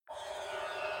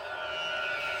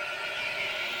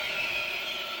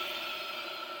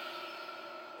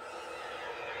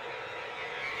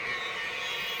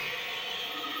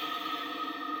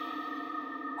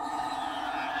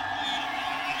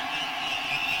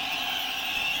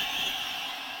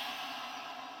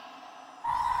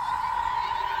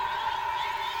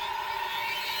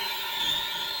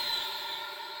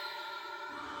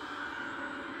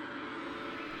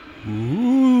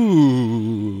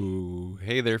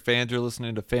there, fans. You're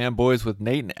listening to Fanboys with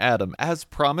Nate and Adam. As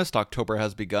promised, October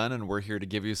has begun, and we're here to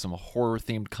give you some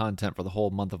horror-themed content for the whole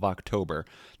month of October.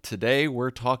 Today,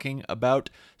 we're talking about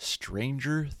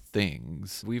Stranger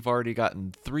Things. We've already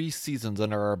gotten 3 seasons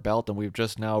under our belt, and we've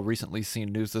just now recently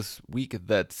seen news this week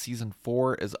that Season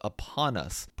 4 is upon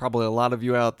us. Probably a lot of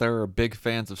you out there are big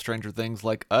fans of Stranger Things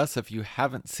like us. If you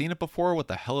haven't seen it before, what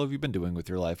the hell have you been doing with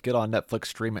your life? Get on Netflix,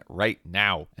 stream it right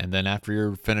now. And then after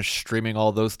you're finished streaming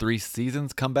all those 3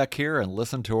 seasons, come back here and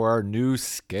listen to our new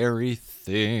Scary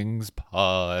Things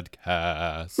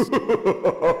podcast.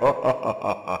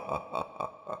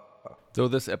 So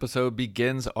this episode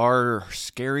begins our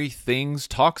Scary Things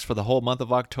talks for the whole month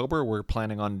of October. We're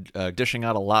planning on dishing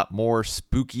out a lot more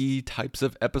spooky types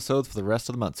of episodes for the rest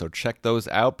of the month. So check those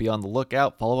out. Be on the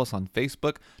lookout. Follow us on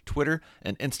Facebook, Twitter,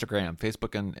 and Instagram.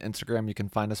 Facebook and Instagram, you can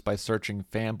find us by searching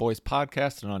Fanboys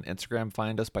Podcast. And on Instagram,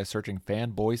 find us by searching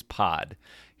Fanboys Pod.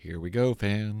 Here we go,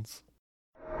 fans.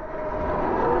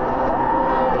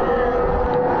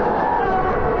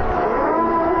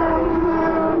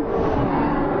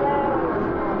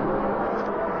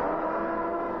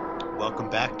 Welcome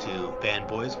back to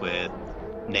Fanboys with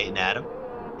Nate and Adam,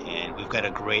 and we've got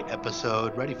a great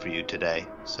episode ready for you today,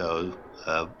 so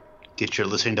get your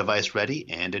listening device ready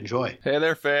and enjoy. Hey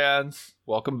there, fans.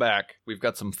 Welcome back. We've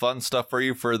got some fun stuff for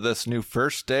you for this new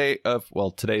first day of,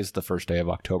 well, today's the first day of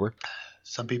October.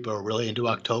 Some people are really into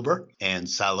October, and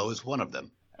Silo is one of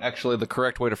them. Actually, the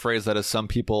correct way to phrase that is some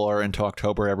people are into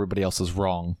October, everybody else is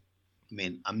wrong. I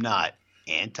mean, I'm not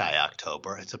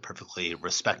anti-October. It's a perfectly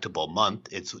respectable month.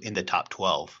 It's in the top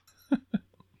 12.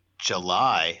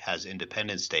 July has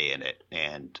Independence Day in it,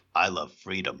 and I love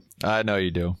freedom. I know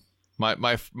you do.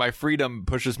 My freedom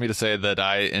pushes me to say that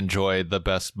I enjoy the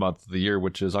best month of the year,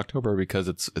 which is October, because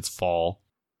it's fall.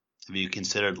 Have you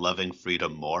considered loving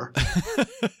freedom more?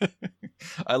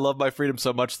 I love my freedom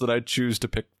so much that I choose to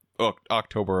pick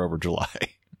October over July.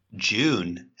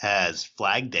 June has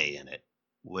Flag Day in it,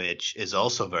 which is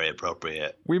also very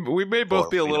appropriate. We may both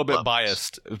be a little bit lovers.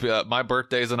 biased. My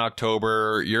birthday's in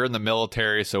October. You're in the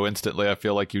military, so instantly I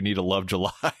feel like you need to love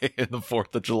July and the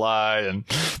 4th of July and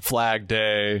Flag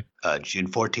Day. June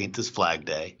 14th is Flag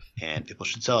Day, and people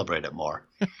should celebrate it more.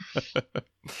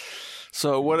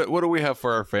 So what do we have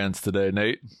for our fans today,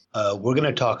 Nate? We're going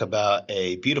to talk about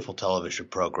a beautiful television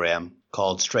program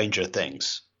called Stranger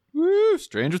Things. Woo,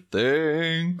 Stranger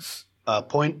Things.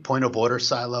 Point of order,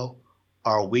 Silo.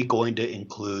 Are we going to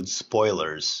include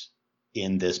spoilers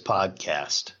in this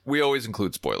podcast? We always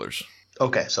include spoilers.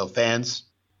 Okay, so fans,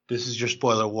 this is your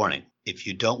spoiler warning. If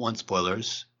you don't want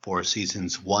spoilers for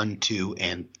seasons 1, 2,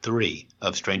 and 3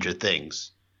 of Stranger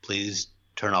Things, please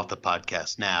turn off the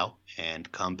podcast now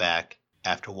and come back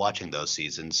after watching those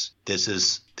seasons. This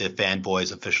is the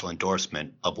Fanboys official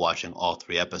endorsement of watching all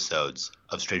 3 episodes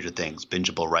of Stranger Things,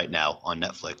 bingeable right now on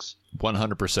Netflix.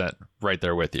 100% right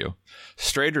there with you.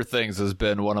 Stranger Things has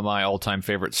been one of my all-time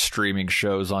favorite streaming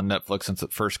shows on Netflix since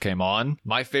it first came on.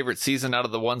 My favorite season out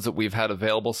of the ones that we've had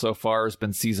available so far has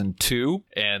been season 2,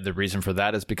 and the reason for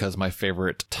that is because my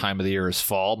favorite time of the year is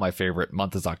fall, my favorite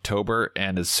month is October,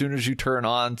 and as soon as you turn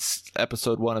on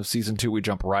episode 1 of season 2, we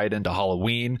jump right into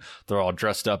Halloween. They're all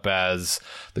dressed up as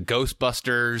the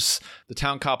Ghostbusters, the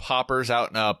town cop Hoppers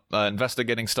out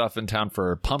investigating stuff in town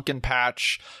for Pumpkin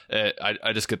Patch.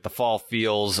 I just get the fall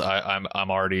feels.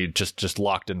 I'm already just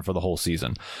locked in for the whole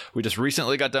season. We just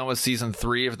recently got done with season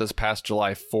 3 of this past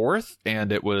July 4th,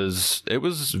 and it was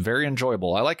very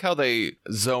enjoyable. I like how they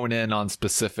zone in on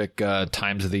specific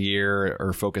times of the year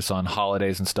or focus on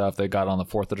holidays and stuff. They got on the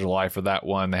 4th of July for that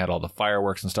one. They had all the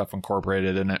fireworks and stuff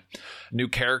incorporated in it. New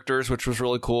characters, which was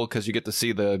really cool because you get to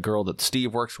see the girl that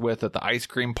Steve works with at the ice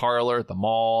cream parlor at the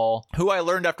mall, who I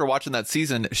learned after watching that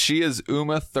season, she is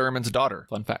Uma Thurman's daughter.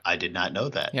 Fun fact. I did not know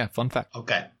that. Yeah, fun fact.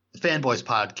 Okay. The Fanboys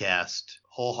podcast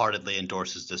wholeheartedly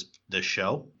endorses this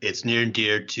show. It's near and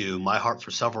dear to my heart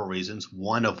for several reasons,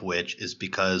 one of which is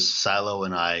because Silo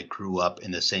and I grew up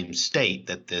in the same state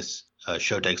that this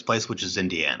show takes place, which is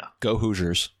Indiana. Go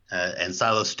Hoosiers. And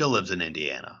Silo still lives in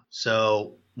Indiana.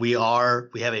 So we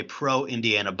have a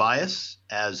pro-Indiana bias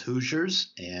as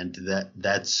Hoosiers, and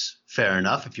that's fair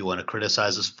enough if you want to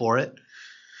criticize us for it.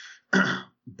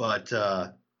 But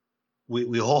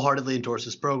we wholeheartedly endorse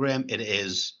this program. It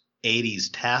is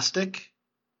 80s-tastic.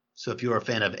 So if you're a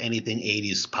fan of anything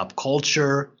 80s pop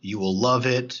culture, you will love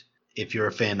it. If you're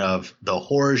a fan of the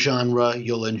horror genre,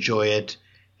 you'll enjoy it.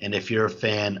 And if you're a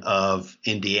fan of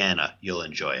Indiana, you'll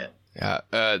enjoy it. Yeah,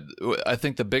 I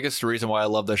think the biggest reason why I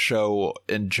love the show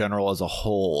in general as a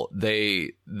whole,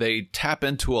 they tap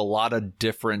into a lot of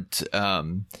different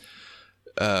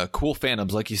cool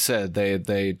fandoms. Like you said,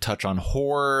 they touch on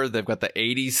horror. They've got the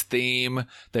 80s theme.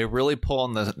 They really pull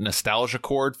on the nostalgia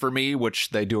chord for me, which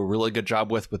they do a really good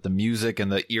job with the music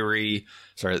and the eerie,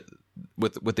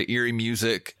 with the eerie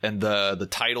music, and the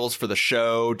titles for the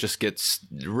show just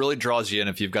really draws you in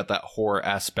if you've got that horror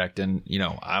aspect. And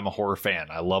I'm a horror fan.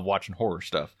 I love watching horror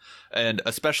stuff, and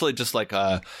especially just like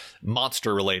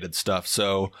monster related stuff.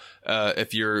 So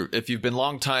if you've been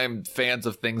longtime fans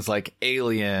of things like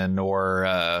Alien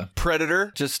or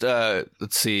Predator, just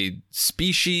let's see,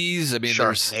 Species. I mean,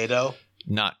 Sharknado.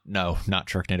 Not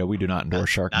Sharknado. We do not endorse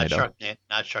Sharknado.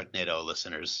 Not Sharknado,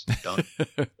 listeners. Don't.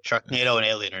 Sharknado and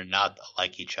Alien are not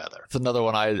like each other. It's another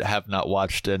one I have not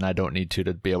watched, and I don't need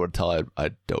to be able to tell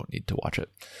I don't need to watch it.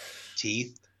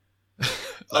 Teeth.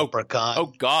 Leprechaun.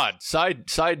 Oh God.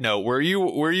 Side note, were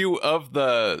you of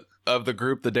the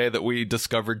group the day that we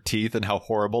discovered Teeth and how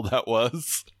horrible that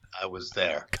was? I was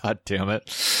there. God damn it.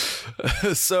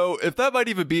 So if that might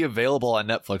even be available on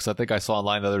Netflix, I think I saw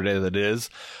online the other day that it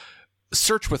is.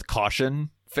 Search with caution,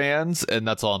 fans, and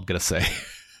that's all I'm going to say.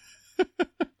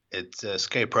 It's a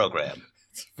scary program.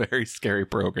 It's a very scary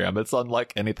program. It's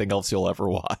unlike anything else you'll ever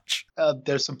watch.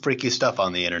 There's some freaky stuff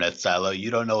on the internet, Silo. You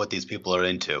don't know what these people are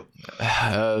into.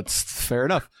 It's fair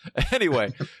enough.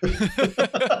 Anyway.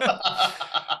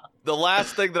 The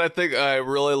last thing that I think I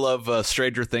really love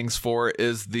Stranger Things for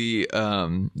is the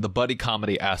buddy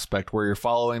comedy aspect, where you're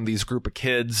following these group of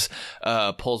kids,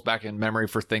 pulls back in memory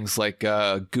for things like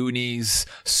Goonies,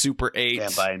 Super 8.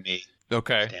 Stand By Me.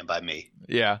 Okay. Stand By Me.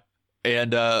 Yeah.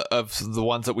 And of the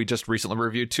ones that we just recently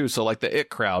reviewed too. So like the It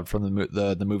crowd from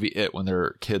the movie It, when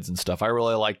they're kids and stuff. I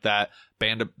really like that.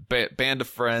 Band of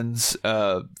friends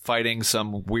fighting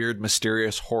some weird,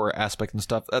 mysterious horror aspect and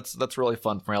stuff. That's really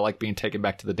fun for me. I like being taken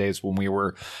back to the days when we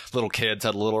were little kids,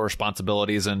 had little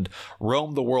responsibilities, and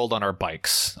roamed the world on our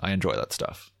bikes. I enjoy that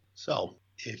stuff. So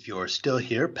if you're still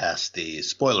here past the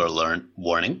spoiler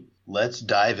warning, let's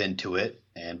dive into it,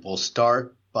 and we'll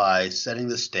start by setting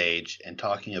the stage and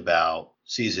talking about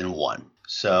season 1.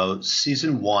 So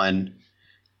season 1,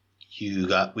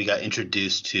 we got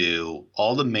introduced to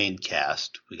all the main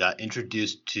cast. We got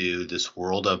introduced to this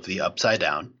world of the Upside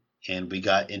Down, and we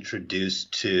got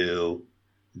introduced to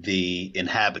the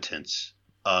inhabitants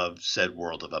of said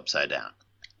world of Upside Down.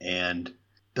 And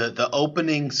the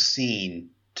opening scene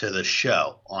to the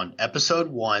show on episode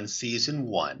 1, season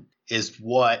 1, is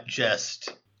what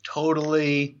just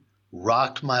totally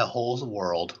rocked my whole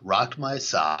world, rocked my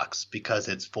socks, because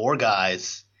it's 4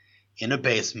 guys in a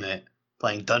basement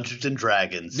playing Dungeons and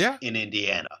Dragons in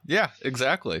Indiana. Yeah,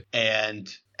 exactly.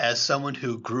 And as someone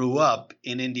who grew up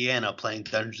in Indiana playing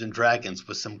Dungeons and Dragons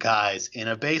with some guys in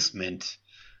a basement,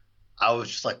 I was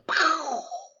just like,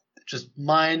 just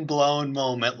mind blown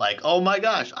moment. Like, oh my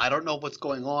gosh, I don't know what's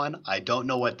going on. I don't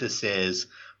know what this is,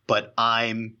 but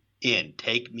I'm in.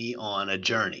 Take me on a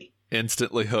journey.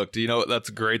 Instantly hooked. That's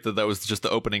great that was just the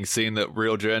opening scene that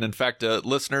reeled you in. In fact,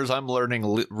 listeners, I'm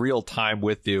learning real time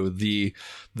with you the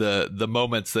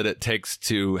moments that it takes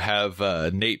to have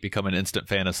Nate become an instant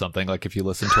fan of something. Like if you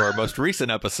listen to our most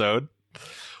recent episode,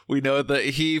 we know that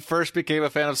he first became a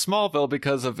fan of Smallville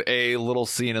because of a little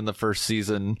scene in the first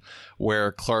season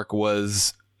where Clark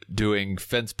was doing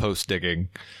fence post digging.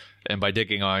 And by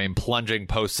digging, I mean plunging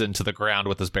posts into the ground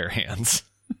with his bare hands.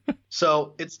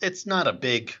 So it's not a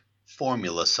big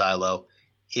formula, Silo.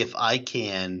 If I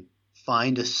can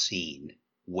find a scene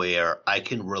where I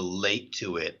can relate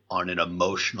to it on an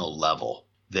emotional level,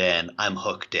 then I'm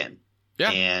hooked in.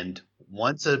 Yeah. And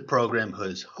once a program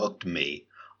has hooked me,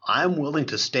 I'm willing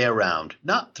to stay around,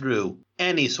 not through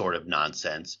any sort of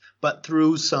nonsense, but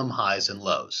through some highs and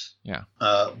lows. Yeah.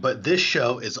 But this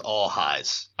show is all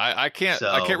highs. I can't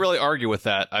really argue with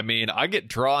that. I mean, I get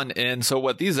drawn in. So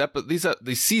what these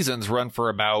seasons run for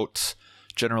about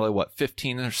generally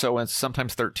 15 or so, and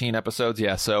sometimes 13 episodes.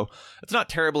 Yeah, so it's not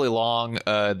terribly long.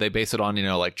 They base it on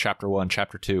like chapter 1,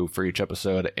 chapter 2 for each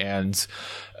episode, and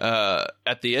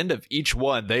at the end of each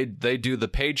one they do the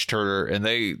page turner, and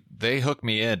they hook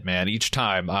me in, man. Each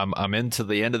time I'm into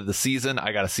the end of the season,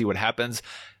 I gotta see what happens.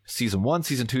 Season 1,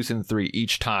 season 2, season 3,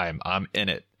 each time I'm in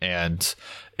it, and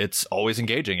it's always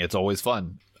engaging. It's always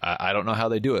fun. I don't know how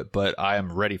they do it, but I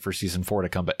am ready for season 4 to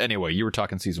come. But anyway, you were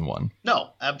talking season 1.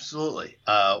 No, absolutely.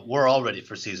 We're all ready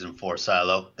for season 4,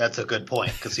 Silo. That's a good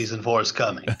point, because season 4 is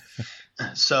coming.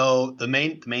 So the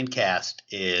main cast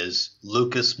is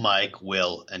Lucas, Mike,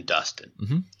 Will, and Dustin.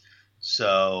 Mm-hmm.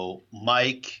 So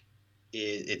Mike,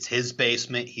 it's his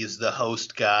basement. He's the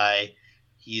host guy.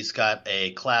 He's got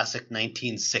a classic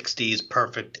 1960s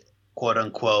perfect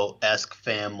quote-unquote esque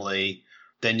family.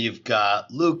 Then you've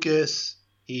got Lucas.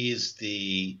 He's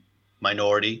the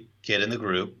minority kid in the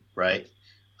group, right?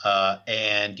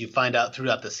 And you find out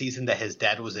throughout the season that his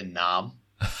dad was in Nam.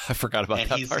 I forgot about that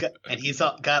part. He's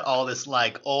got all this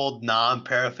like old Nam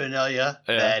paraphernalia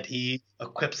that he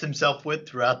equips himself with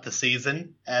throughout the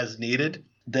season as needed.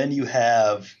 Then you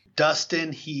have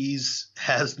Dustin.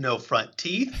 Has no front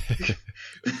teeth.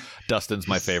 Dustin's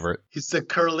my favorite. He's the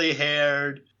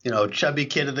curly-haired, chubby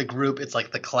kid of the group. It's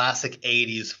like the classic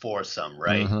 80s foursome,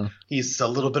 right? Mm-hmm. He's a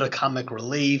little bit of comic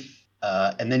relief.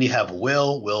 And then you have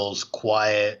Will. Will's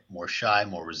quiet, more shy,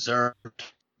 more reserved.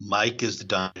 Mike is the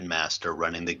dungeon master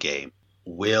running the game.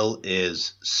 Will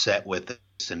is set with a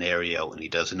scenario and he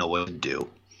doesn't know what to do.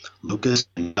 Lucas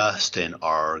and Dustin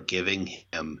are giving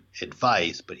him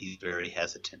advice, but he's very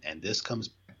hesitant. And this comes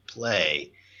to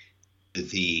play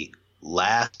the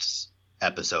last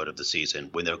episode of the season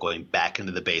when they're going back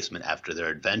into the basement after their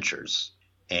adventures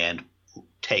and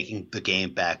taking the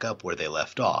game back up where they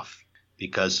left off.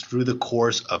 Because through the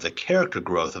course of the character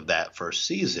growth of that first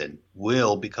season,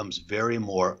 Will becomes very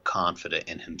more confident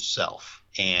in himself.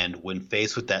 And when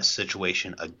faced with that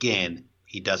situation again,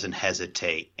 he doesn't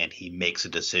hesitate and he makes a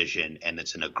decision, and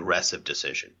it's an aggressive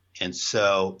decision. And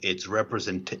so it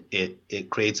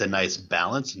creates a nice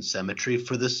balance and symmetry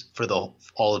for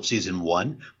all of season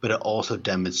 1, but it also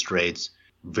demonstrates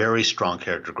very strong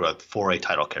character growth for a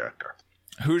title character.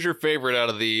 Who's your favorite out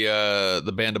of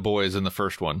the band of boys in the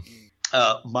first one?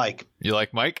 Mike. You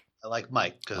like Mike? I like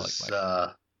Mike because,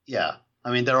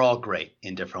 they're all great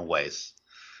in different ways.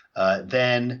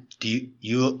 Then, do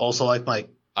you also like Mike?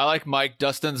 I like Mike.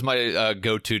 Dustin's my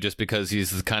go-to just because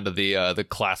he's kind of the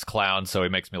class clown, so he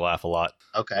makes me laugh a lot.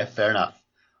 Okay, fair enough.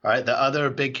 All right, the other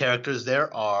big characters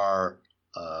there are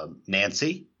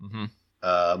Nancy,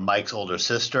 Mike's older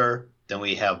sister. Then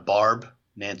we have Barb,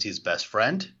 Nancy's best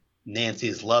friend.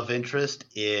 Nancy's love interest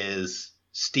is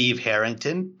Steve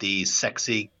Harrington, the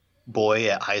sexy boy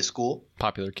at high school.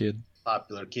 Popular kid.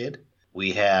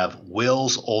 We have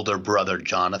Will's older brother,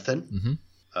 Jonathan,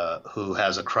 who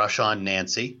has a crush on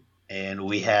Nancy. And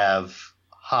we have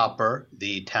Hopper,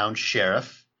 the town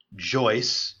sheriff,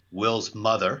 Joyce, Will's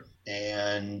mother,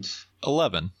 and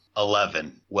 11.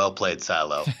 Well played,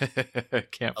 Silo.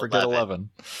 Can't forget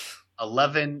 11.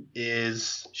 11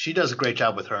 she does a great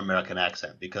job with her American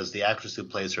accent because the actress who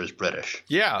plays her is British.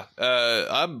 Yeah.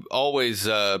 I'm always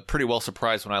pretty well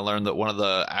surprised when I learn that one of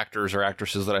the actors or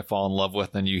actresses that I fall in love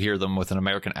with, and you hear them with an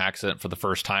American accent for the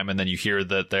first time, and then you hear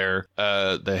that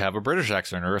they have a British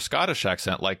accent or a Scottish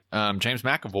accent, like James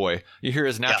McAvoy. You hear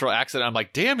his natural accent, and I'm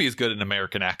like, damn, he's good in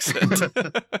American accent.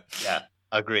 Yeah,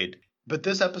 agreed. But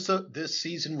this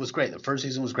season was great. The first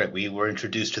season was great. We were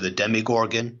introduced to the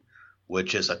Demogorgon,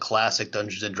 which is a classic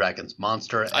Dungeons & Dragons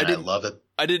monster, and I love it.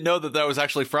 I didn't know that was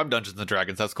actually from Dungeons &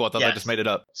 Dragons. That's cool. I thought they just made it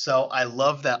up. So I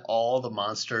love that all the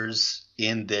monsters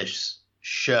in this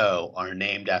show are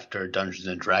named after Dungeons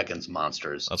 & Dragons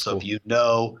monsters. That's so cool. If you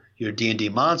know your D&D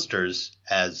monsters,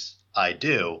 as I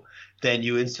do, then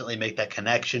you instantly make that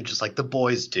connection just like the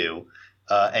boys do,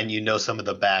 and you know some of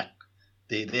the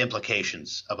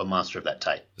implications of a monster of that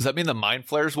type. Does that mean the Mind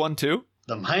Flayers one too?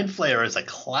 The Mind Flayer is a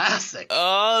classic.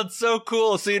 Oh, it's so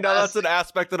cool. See, now that's an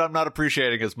aspect that I'm not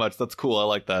appreciating as much. That's cool. I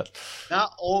like that.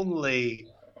 Not only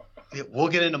 – we'll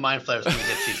get into Mind Flayers when we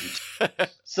hit season 2.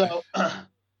 So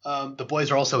the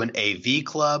boys are also an AV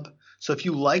club. So if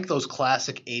you like those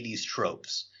classic 80s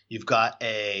tropes, you've got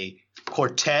a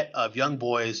quartet of young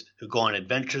boys who go on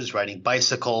adventures riding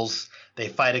bicycles. They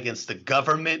fight against the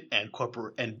government and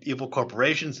evil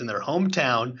corporations in their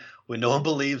hometown when no one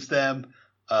believes them.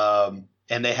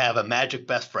 And they have a magic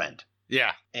best friend.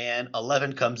 Yeah. And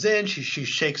 11 comes in. She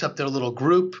shakes up their little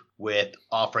group with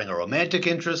offering a romantic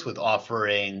interest, with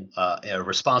offering a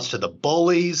response to the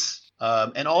bullies,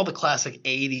 and all the classic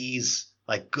 80s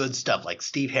like good stuff. Like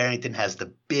Steve Harrington has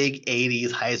the big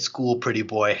 80s high school pretty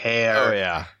boy hair. Oh,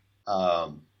 yeah.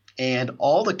 And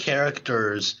all the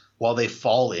characters, while they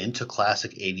fall into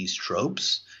classic 80s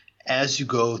tropes, as you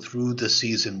go through the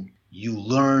season – you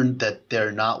learn that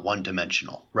they're not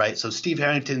one-dimensional, right? So Steve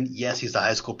Harrington, yes, he's the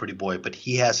high school pretty boy, but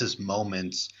he has his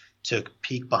moments to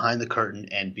peek behind the curtain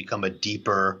and become a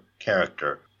deeper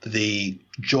character. The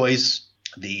Joyce,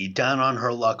 the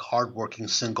down-on-her-luck, hardworking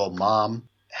single mom,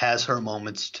 has her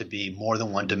moments to be more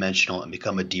than one-dimensional and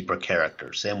become a deeper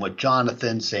character. Same with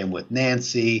Jonathan, same with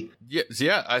Nancy.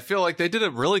 Yeah, I feel like they did a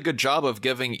really good job of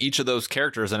giving each of those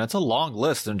characters, and it's a long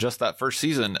list in just that first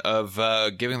season, of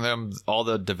giving them all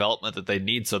the development that they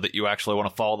need so that you actually want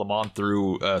to follow them on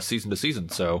through season to season.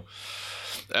 So,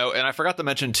 and I forgot to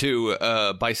mention, too,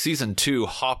 by season 2,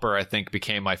 Hopper, I think,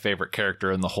 became my favorite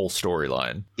character in the whole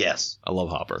storyline. Yes. I love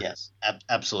Hopper. Yes,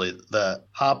 absolutely. The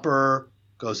Hopper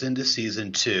goes into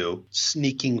season 2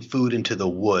 sneaking food into the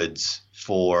woods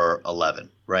for 11,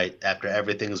 right? After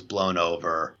everything's blown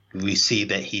over, we see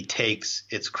that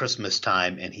it's Christmas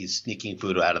time and he's sneaking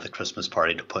food out of the Christmas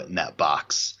party to put in that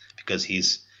box because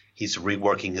he's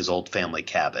reworking his old family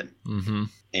cabin. Mm-hmm.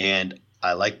 And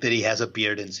I like that he has a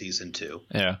beard in season 2.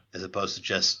 Yeah. As opposed to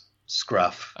just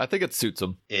scruff. I think it suits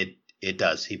him. It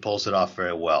does. He pulls it off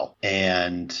very well.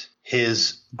 And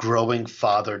his growing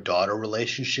father-daughter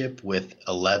relationship with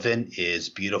 11 is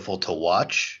beautiful to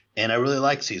watch. And I really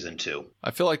like season 2.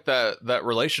 I feel like that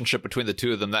relationship between the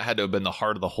two of them, that had to have been the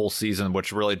heart of the whole season,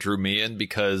 which really drew me in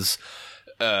because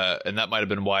and that might have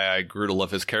been why I grew to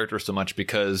love his character so much,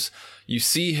 because you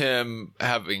see him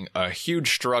having a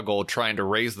huge struggle trying to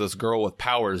raise this girl with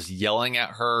powers, yelling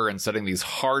at her and setting these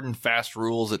hard and fast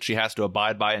rules that she has to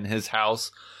abide by in his house.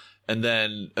 And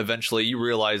then eventually you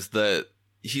realize that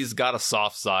he's got a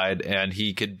soft side and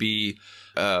he could be,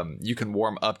 you can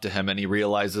warm up to him, and he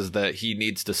realizes that he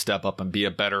needs to step up and be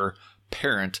a better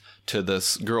parent to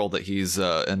this girl that he's,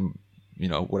 in,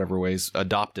 whatever ways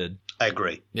adopted. I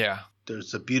agree. Yeah.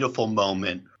 There's a beautiful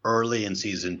moment early in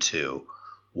season 2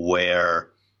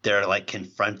 where they're like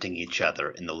confronting each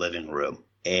other in the living room,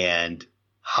 and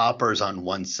Hopper's on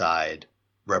one side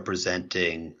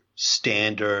representing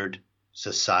standard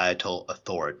societal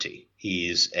authority.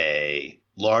 He's a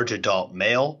large adult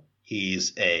male.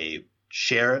 He's a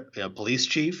sheriff, police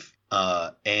chief,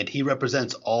 and he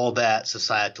represents all that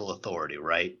societal authority,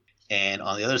 right? And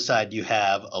on the other side, you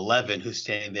have 11 who's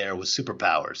standing there with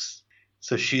superpowers.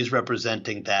 So she's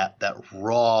representing that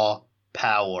raw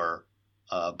power,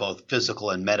 both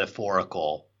physical and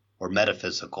metaphorical or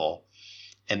metaphysical,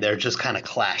 and they're just kind of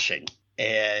clashing.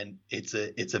 And it's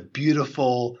a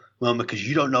beautiful moment because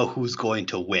you don't know who's going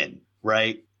to win,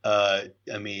 right?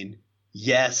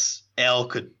 Yes, Elle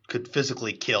could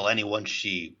physically kill anyone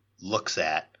she looks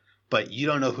at, but you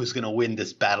don't know who's going to win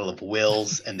this battle of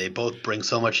wills, and they both bring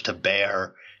so much to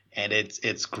bear, and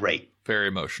it's great. Very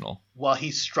emotional. While he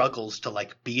struggles to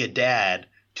be a dad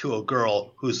to a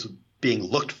girl who's being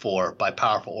looked for by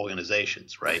powerful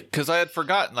organizations, right? Because I had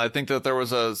forgotten. I think that there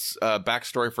was a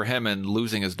backstory for him in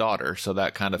losing his daughter, so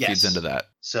that kind of feeds into that.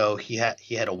 So he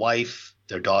had a wife,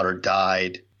 their daughter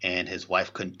died, and his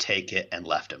wife couldn't take it and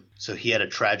left him. So he had a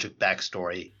tragic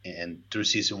backstory, and through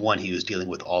season 1, he was dealing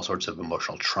with all sorts of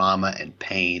emotional trauma and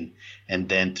pain, and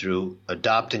then through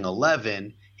adopting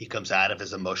 11, he comes out of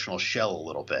his emotional shell a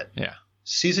little bit. Yeah.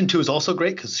 Season 2 is also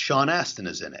great because Sean Astin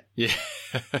is in it. Yeah.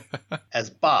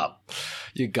 As Bob.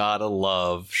 You gotta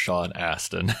love Sean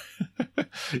Astin.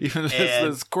 Even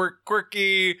this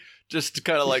quirky, just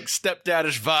kind of like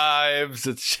stepdaddish vibes.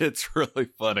 It's really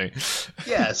funny.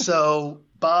 Yeah, so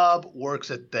Bob works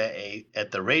at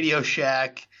the Radio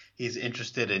Shack. He's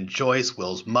interested in Joyce,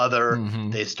 Will's mother. Mm-hmm.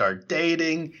 They start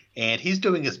dating, and he's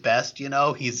doing his best. He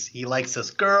likes this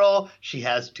girl. She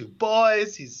has 2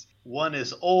 boys. One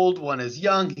is old, one is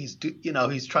young. He's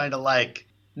trying to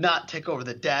not take over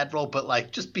the dad role,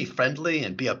 but just be friendly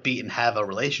and be upbeat and have a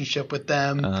relationship with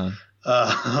them.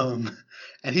 Uh-huh.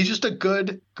 And he's just a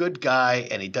good guy,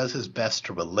 and he does his best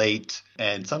to relate,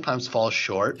 and sometimes falls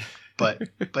short. But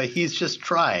he's just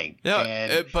trying.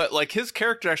 Yeah, but his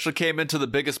character actually came into the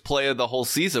biggest play of the whole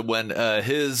season when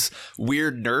his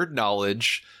weird nerd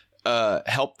knowledge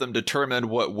helped them determine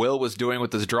what Will was doing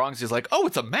with his drawings. He's like, oh,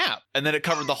 it's a map. And then it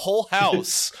covered the whole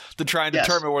house to try and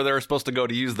determine where they were supposed to go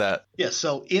to use that. Yeah,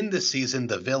 so in this season,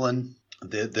 the villain,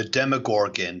 the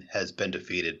Demogorgon, has been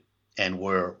defeated. And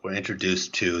we're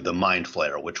introduced to the Mind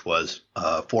Flayer, which was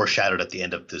foreshadowed at the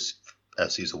end of this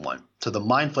season 1. So the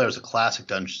Mind Flayer is a classic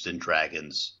Dungeons and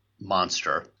Dragons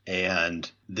monster,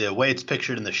 and the way it's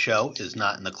pictured in the show is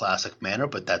not in the classic manner,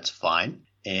 but that's fine.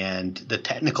 And the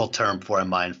technical term for a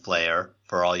Mind Flayer,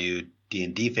 for all you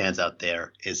D&D fans out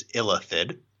there, is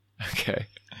Illithid. Okay.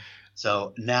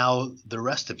 So now the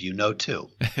rest of you know too.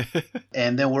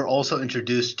 And then we're also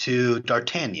introduced to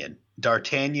D'Artagnan.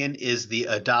 D'Artagnan is the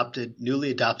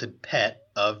newly adopted pet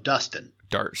of Dustin.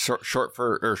 Dart, short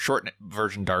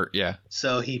version Dart, yeah.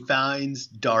 So he finds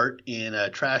Dart in a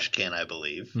trash can, I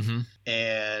believe, mm-hmm.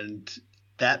 and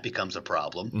that becomes a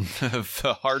problem.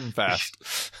 Hard and fast.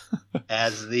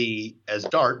 as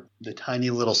Dart, the tiny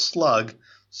little slug,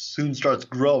 soon starts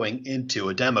growing into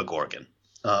a Demogorgon.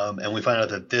 And we find out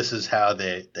that this is how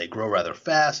they grow rather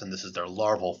fast, and this is their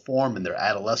larval form and their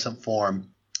adolescent form.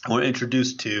 And we're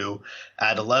introduced to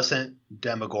adolescent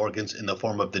Demogorgons in the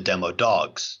form of the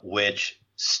Demodogs, which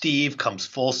Steve comes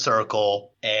full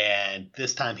circle, and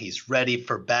this time he's ready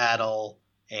for battle,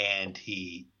 and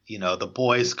the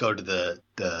boys go to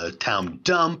the town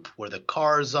dump where the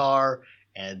cars are,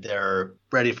 and they're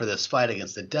ready for this fight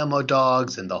against the demo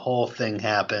dogs, and the whole thing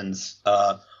happens.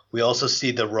 We also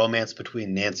see the romance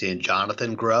between Nancy and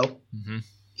Jonathan grow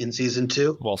in season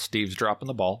 2. While Steve's dropping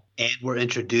the ball. And we're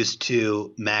introduced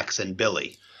to Max and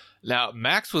Billy. Now,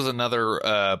 Max was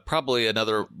probably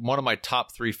another one of my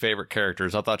top 3 favorite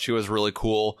characters. I thought she was really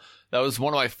cool. That was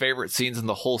one of my favorite scenes in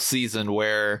the whole season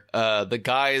where the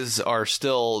guys are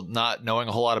still not knowing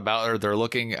a whole lot about her. They're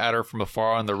looking at her from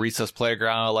afar on the recess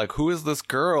playground like, who is this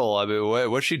girl? I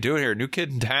mean, what's she doing here? New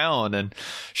kid in town. And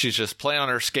she's just playing on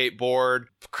her skateboard,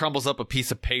 crumbles up a piece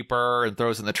of paper and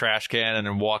throws it in the trash can and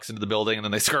then walks into the building. And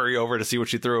then they scurry over to see what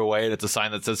she threw away. And it's a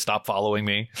sign that says, stop following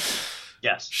me.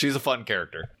 Yes. She's a fun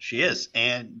character. She is.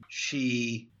 And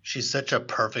she's such a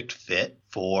perfect fit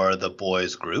for the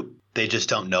boys group. They just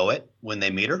don't know it when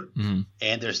they meet her. Mm-hmm.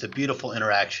 And there's the beautiful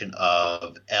interaction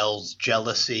of Elle's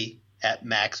jealousy at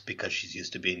Max because she's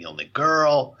used to being the only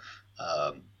girl.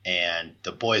 And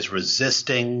the boys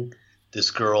resisting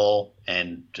this girl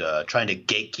and trying to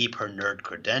gatekeep her nerd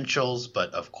credentials.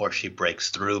 But, of course, she breaks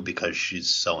through because she's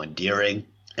so endearing.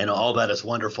 And all that is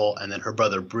wonderful. And then her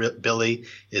brother Billy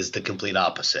is the complete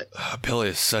opposite. Billy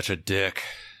is such a dick.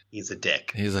 He's a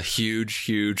dick. He's a huge,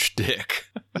 huge dick.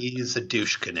 He's a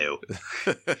douche canoe.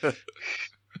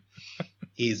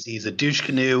 He's a douche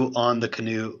canoe on the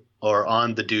canoe or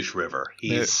on the douche river.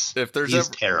 He's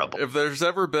terrible. If there's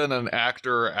ever been an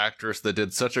actor or actress that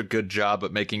did such a good job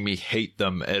at making me hate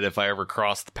them, and if I ever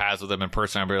crossed paths with them in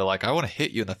person, I'd be like, I want to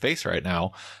hit you in the face right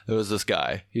now. It was this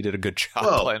guy. He did a good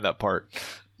job playing that part.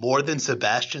 More than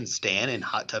Sebastian Stan in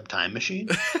Hot Tub Time Machine?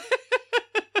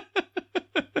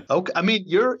 Okay, I mean,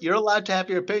 you're allowed to have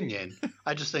your opinion.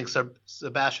 I just think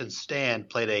Sebastian Stan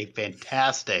played a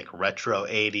fantastic retro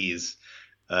 80s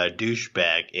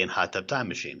douchebag in Hot Tub Time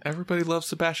Machine. Everybody loves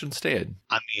Sebastian Stan.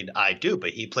 I mean, I do,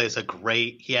 but he plays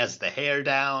he has the hair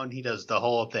down. He does the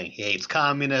whole thing. He hates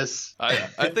communists. I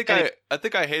think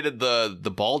I hated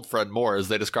the bald friend more, as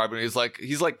they describe him. He's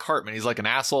like Cartman. He's like an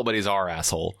asshole, but he's our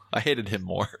asshole. I hated him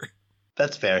more.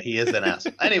 That's fair. He is an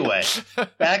asshole. Anyway,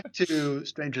 back to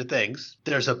Stranger Things.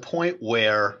 There's a point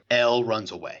where Elle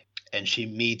runs away and she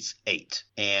meets 8.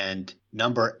 And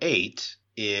number 8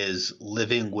 is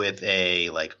living with a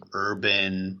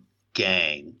urban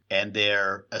gang, and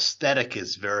their aesthetic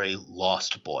is very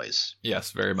Lost Boys.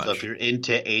 Yes, very much. So if you're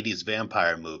into 80s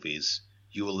vampire movies,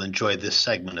 you will enjoy this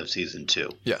segment of season 2.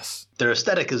 Yes. Their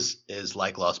aesthetic is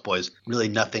like Lost Boys. Really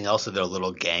nothing else of their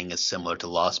little gang is similar to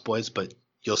Lost Boys, but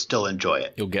you'll still enjoy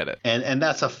it. You'll get it. And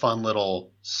that's a fun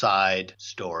little side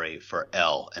story for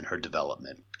Elle and her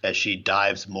development as she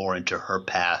dives more into her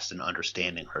past and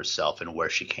understanding herself and where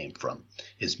she came from,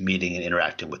 is meeting and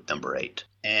interacting with number 8.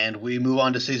 And we move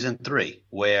on to season 3,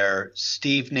 where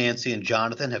Steve, Nancy, and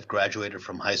Jonathan have graduated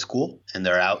from high school, and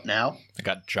they're out now. They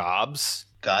got jobs.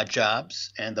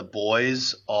 And the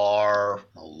boys are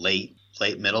late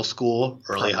middle school,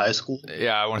 early high school.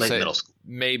 Yeah, I want to say middle school.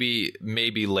 Maybe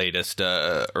latest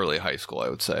early high school, I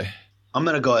would say. I'm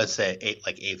going to go ahead and say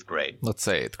 8th grade. Let's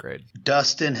say 8th grade.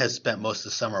 Dustin has spent most of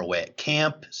the summer away at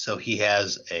camp, so he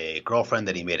has a girlfriend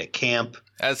that he made at camp.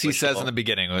 As he says in the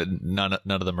beginning, none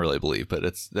of them really believe, but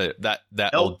it's that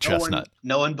old chestnut.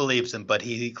 No one believes him, but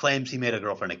he claims he made a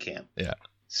girlfriend at camp. Yeah.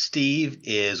 Steve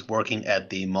is working at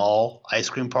the mall ice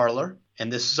cream parlor, and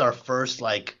this is our first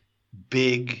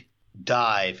big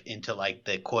dive into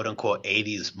the quote unquote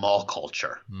 80s mall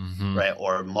culture, right?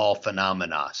 Or mall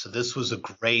phenomena. So this was a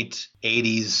great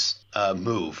 80s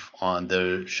move on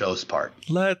the show's part.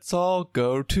 Let's all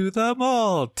go to the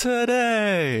mall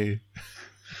today.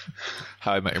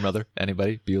 How I Met Your Mother.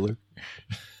 Anybody? Bueller?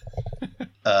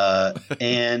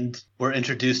 And we're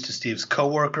introduced to Steve's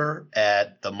coworker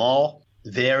at the mall.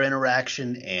 Their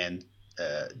interaction and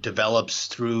develops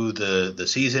through the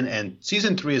season. And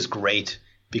season 3 is great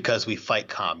because we fight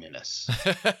communists.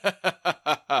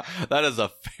 That is a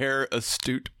fair,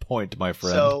 astute point, my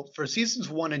friend. So for seasons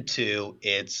 1 and 2,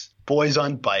 it's boys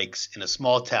on bikes in a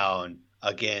small town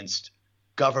against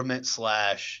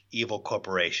government/evil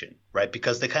corporation, right?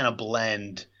 Because they kind of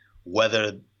blend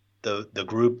whether the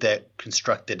group that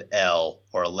constructed L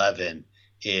or 11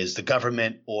 is the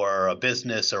government or a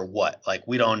business or what.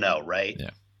 We don't know, right? Yeah.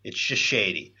 It's just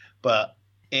shady. But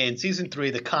in season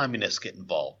 3, the communists get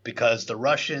involved because the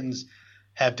Russians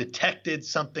have detected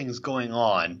something's going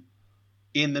on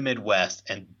in the Midwest,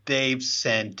 and they've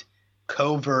sent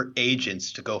covert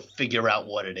agents to go figure out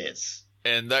what it is.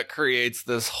 And that creates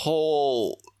this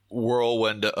whole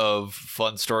whirlwind of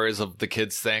fun stories of the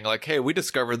kids saying hey, we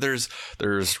discovered there's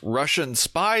Russian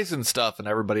spies and stuff, and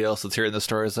everybody else that's hearing the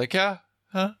story is yeah.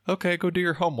 Huh? Okay, go do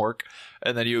your homework.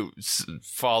 And then you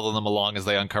follow them along as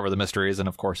they uncover the mysteries, and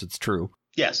of course it's true.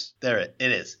 Yes, it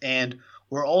is. And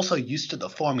we're also used to the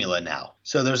formula now.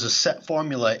 So there's a set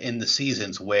formula in the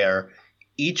seasons where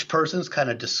each person's kind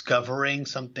of discovering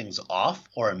something's off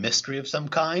or a mystery of some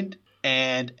kind.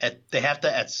 And they have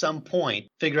to, at some point,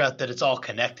 figure out that it's all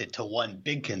connected to one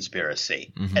big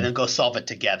conspiracy and then go solve it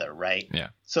together, right? Yeah.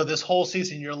 So this whole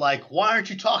season, you're like, why aren't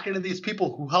you talking to these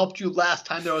people who helped you last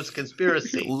time there was a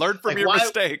conspiracy? Learn from your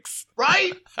mistakes.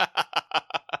 Right?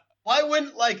 Why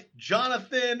wouldn't,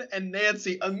 Jonathan and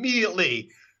Nancy immediately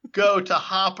go to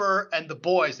Hopper and the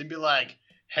boys and be like,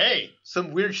 hey,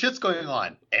 some weird shit's going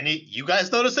on. You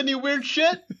guys notice any weird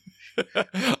shit?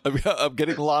 I'm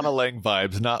getting Lana Lang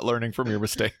vibes, not learning from your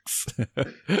mistakes.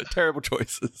 Terrible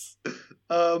choices.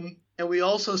 And we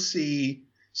also see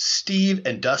Steve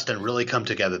and Dustin really come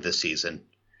together this season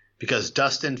because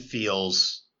Dustin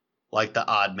feels like the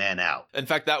odd man out. In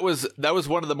fact, that was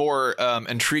one of the more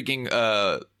intriguing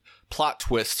plot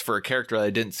twists for a character I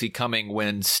didn't see coming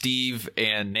when Steve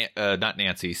and not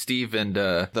Nancy, Steve and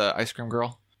the ice cream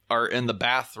girl are in the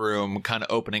bathroom kind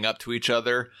of opening up to each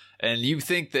other, and you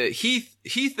think that he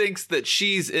thinks that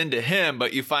she's into him,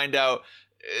 but you find out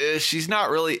she's not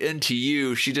really into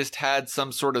you. She just had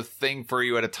some sort of thing for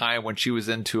you at a time when she was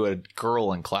into a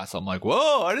girl in class. I'm like,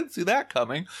 whoa, I didn't see that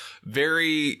coming.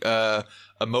 Very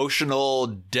emotional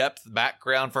depth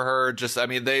background for her. Just, I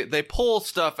mean, they pull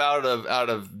stuff out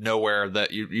of nowhere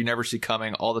that you never see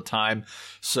coming all the time.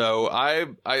 So I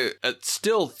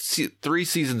still 3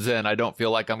 seasons in, I don't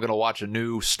feel like I'm going to watch a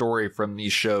new story from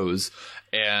these shows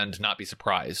and not be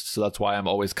surprised. So that's why I'm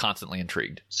always constantly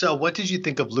intrigued. So what did you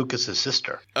think of Lucas's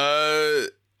sister? I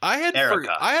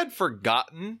had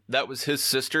forgotten that was his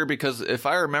sister, because if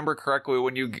I remember correctly,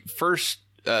 when you first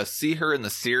see her in the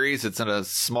series, it's in a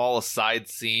small aside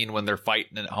scene when they're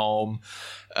fighting at home.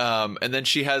 And then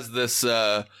she has this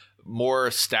more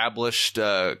established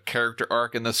character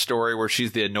arc in the story where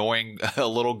she's the annoying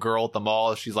little girl at the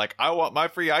mall. She's like, I want my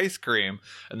free ice cream.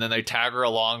 And then they tag her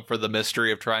along for the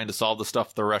mystery of trying to solve the stuff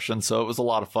with the Russians. So it was a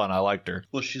lot of fun. I liked her.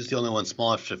 Well, she's the only one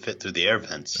small enough to fit through the air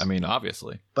vents. I mean,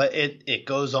 obviously. But it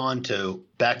goes on to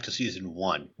back to season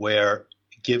 1, where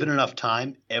given enough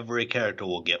time, every character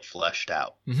will get fleshed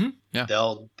out. Mm-hmm. Yeah.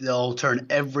 They'll turn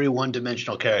every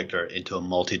one-dimensional character into a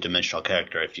multi-dimensional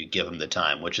character if you give them the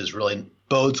time, which is really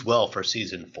bodes well for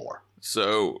season 4.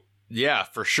 So, yeah,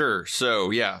 for sure.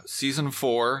 So, yeah, season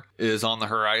 4 is on the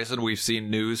horizon. We've seen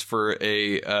news for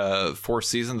a 4th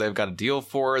season. They've got a deal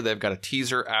for. They've got a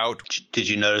teaser out. Did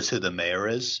you notice who the mayor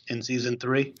is in season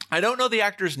 3? I don't know the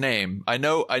actor's name. I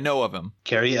know of him.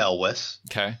 Cary Elwes.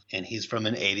 Okay. And he's from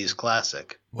an 80s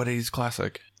classic. What 80s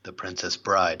classic? The Princess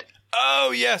Bride.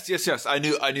 Oh, yes. I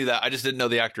knew that. I just didn't know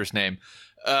the actor's name.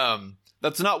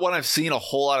 That's not one I've seen a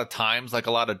whole lot of times, like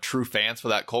a lot of true fans for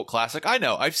that cult classic. I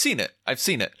know. I've seen it.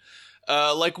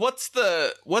 What's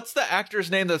the actor's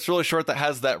name that's really short that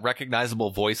has that recognizable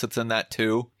voice that's in that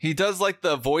too? He does like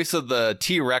the voice of the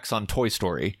T-Rex on Toy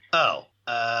Story. Oh,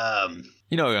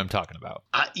 you know who I'm talking about.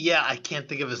 Yeah, I can't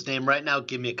think of his name right now.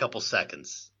 Give me a couple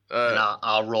seconds. And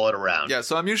I'll roll it around. Yeah,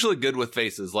 so I'm usually good with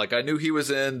faces. Like, I knew he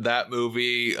was in that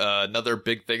movie. Another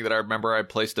big thing that I remember I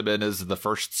placed him in is the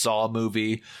first Saw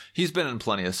movie. He's been in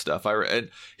plenty of stuff. And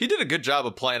he did a good job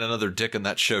of playing another dick in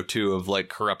that show, too, of, like,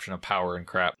 corruption of power and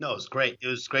crap. No, it was great. It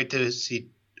was great to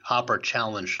see Hopper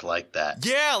challenged like that.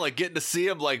 Yeah, like getting to see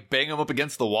him like bang him up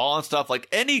against the wall and stuff. Like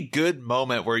any good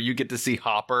moment where you get to see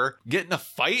Hopper get in a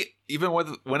fight, even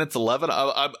when it's 11,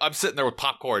 I'm sitting there with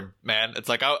popcorn, man. It's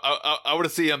like I want to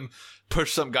see him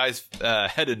push some guy's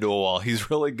head into a wall. He's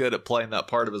really good at playing that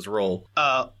part of his role.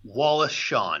 Wallace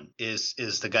Shawn is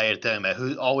the guy you're talking about,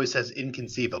 who always says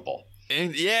inconceivable.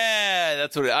 And yeah,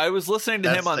 that's what I was listening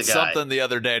to him on something the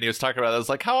other day, and he was talking about it. I was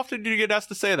like, how often do you get asked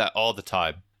to say that? All the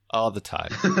time.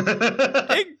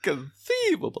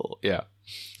 Inconceivable. Yeah.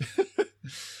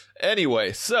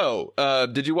 Anyway, so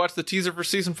did you watch the teaser for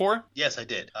season 4? Yes, I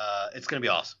did. It's going to be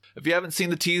awesome. If you haven't seen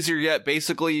the teaser yet,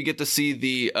 basically you get to see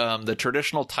the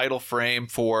traditional title frame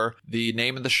for the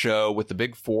name of the show with the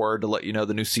big 4 to let you know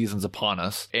the new season's upon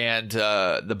us. And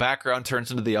the background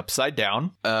turns into the Upside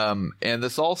Down. And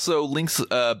this also links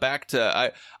back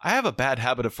to... I have a bad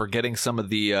habit of forgetting some of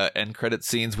the end credit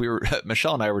scenes.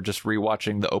 Michelle and I were just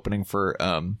rewatching the opening for...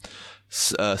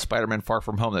 Spider-Man Far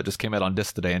From Home that just came out on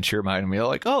disc today, and she reminded me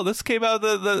like, oh, this came out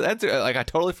of the end. Like, I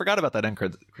totally forgot about that end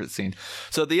credit scene.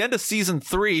 So at the end of season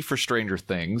 3 for Stranger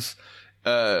Things,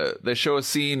 they show a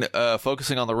scene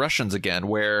focusing on the Russians again,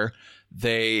 where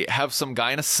they have some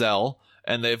guy in a cell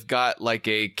and they've got like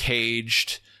a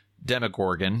caged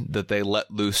Demogorgon that they let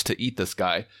loose to eat this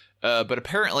guy. But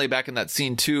apparently back in that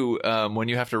scene too, when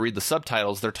you have to read the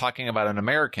subtitles, they're talking about an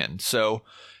American. So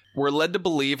we're led to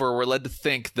believe, or we're led to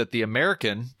think, that the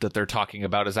American that they're talking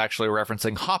about is actually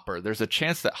referencing Hopper. There's a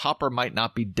chance that Hopper might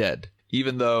not be dead,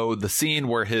 even though the scene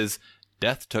where his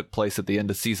death took place at the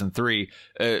end of season 3,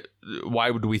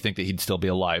 why would we think that he'd still be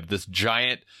alive? This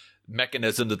giant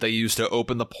mechanism that they used to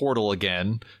open the portal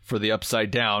again for the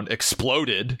Upside Down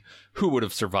exploded. Who would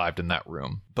have survived in that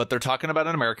room? But they're talking about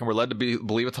an American. We're led to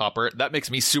believe it's Hopper. That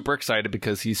makes me super excited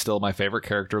because he's still my favorite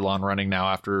character long running now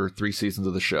after 3 seasons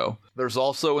of the show. There's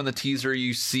also in the teaser,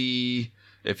 you see,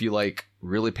 if you like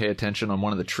really pay attention, on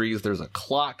one of the trees there's a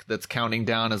clock that's counting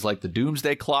down as like the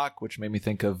doomsday clock, which made me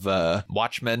think of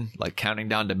Watchmen, like counting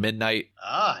down to midnight.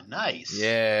 Ah, nice.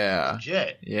 Yeah.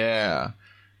 Legit. Yeah.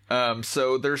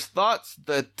 So there's thoughts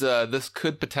that this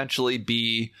could potentially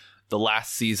be the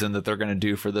last season that they're going to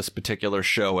do for this particular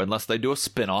show, unless they do a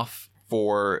spinoff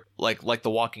for like The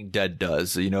Walking Dead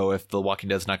does. You know, if The Walking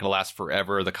Dead's not going to last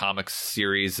forever, the comics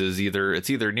series is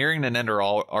either nearing an end or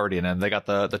already an end. They got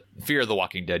the Fear of the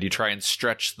Walking Dead. You try and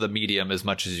stretch the medium as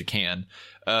much as you can.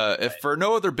 If for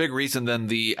no other big reason than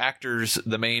the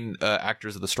main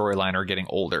actors of the storyline are getting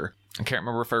older. I can't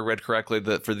remember if I read correctly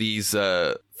that for these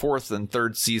 4th and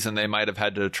 3rd season, they might have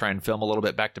had to try and film a little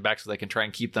bit back to back so they can try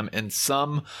and keep them in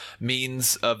some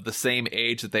means of the same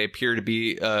age that they appear to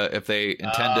be, if they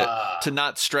intend it to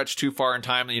not stretch too far in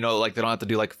time. You know, like they don't have to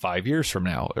do like 5 years from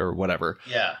now or whatever.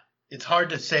 Yeah. It's hard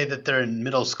to say that they're in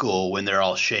middle school when they're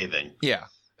all shaving. Yeah.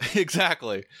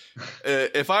 Exactly.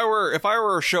 If I were a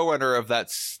showrunner of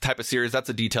that type of series, that's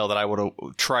a detail that I would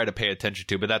try to pay attention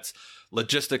to. But that's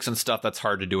logistics and stuff that's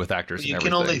hard to do with actors. You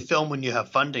can only film when you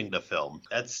have funding to film.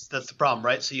 That's the problem,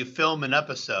 right? So you film an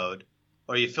episode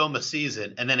or you film a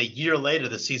season, and then a year later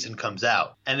the season comes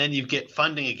out, and then you get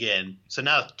funding again. So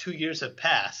now 2 years have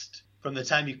passed from the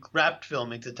time you wrapped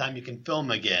filming to the time you can film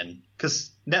again,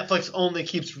 because Netflix only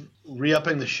keeps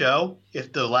re-upping the show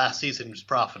if the last season is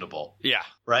profitable. Yeah.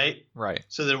 Right? Right.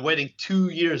 So they're waiting 2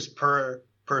 years per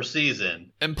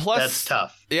season. And plus, that's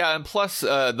tough. Yeah, and plus,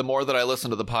 the more that I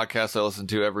listen to the podcast I listen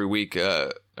to every week,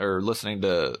 or listening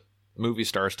to movie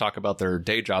stars talk about their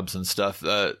day jobs and stuff,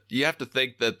 you have to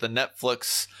think that the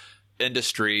Netflix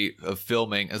industry of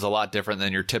filming is a lot different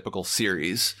than your typical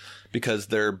series, because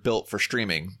they're built for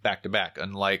streaming back to back,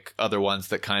 unlike other ones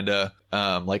that kind of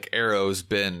like Arrow's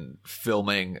been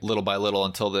filming little by little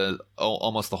until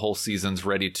almost the whole season's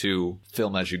ready to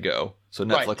film as you go. So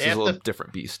Netflix is a little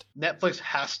different beast. Netflix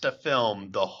has to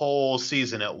film the whole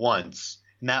season at once.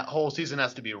 And that whole season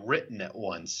has to be written at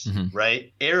once,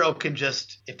 right? Arrow can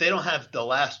just, if they don't have the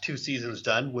last 2 seasons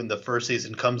done when the first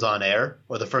season comes on air,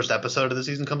 or the first episode of the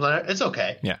season comes on air, it's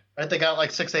okay. Yeah. Right? They got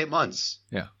like 6-8 months.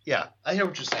 Yeah. Yeah. I hear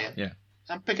what you're saying. Yeah.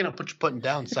 I'm picking up what you're putting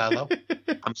down, Silo.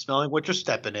 I'm smelling what you're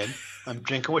stepping in. I'm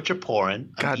drinking what you're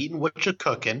pouring. I'm eating what you're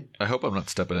cooking. I hope I'm not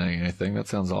stepping in anything. That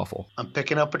sounds awful. I'm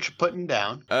picking up what you're putting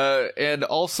down. And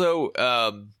also,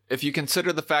 if you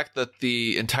consider the fact that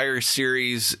the entire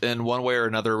series in one way or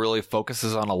another really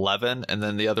focuses on Eleven, and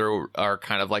then the other are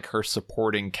kind of like her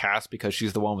supporting cast because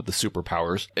she's the one with the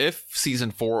superpowers. If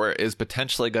season 4 is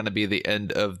potentially going to be the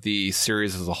end of the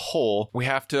series as a whole, we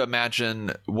have to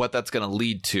imagine what that's going to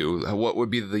lead to. What would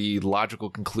be the logical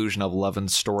conclusion of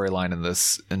Eleven's storyline in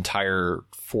this entire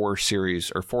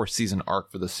 4-season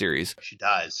arc for the series? She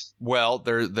dies. Well,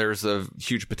 there's a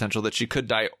huge potential that she could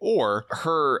die, or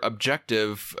her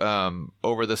objective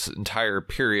over this entire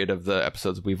period of the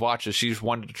episodes we've watched is she's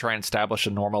wanted to try and establish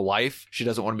a normal life. She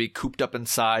doesn't want to be cooped up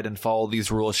inside and follow these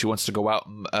rules. She wants to go out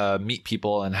and meet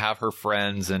people and have her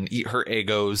friends and eat her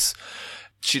Eggos.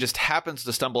 She just happens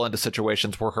to stumble into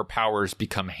situations where her powers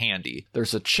become handy.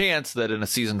 There's a chance that in a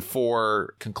season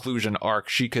 4 conclusion arc,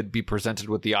 she could be presented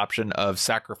with the option of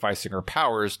sacrificing her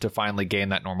powers to finally gain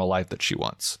that normal life that she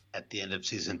wants. At the end of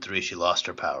season 3, she lost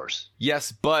her powers.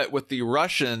 Yes, but with the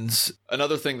Russians,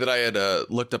 another thing that I had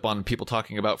looked up on people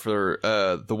talking about for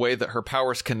the way that her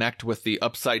powers connect with the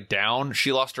Upside Down,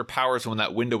 she lost her powers when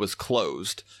that window was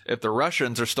closed. If the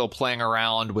Russians are still playing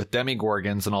around with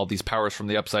Demigorgons and all these powers from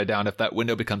the Upside Down, if that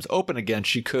window becomes open again,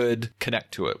 she could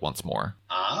connect to it once more.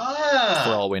 Ah.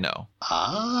 For all we know.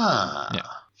 Ah. Yeah.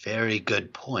 Very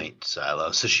good point,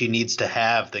 Silo. So she needs to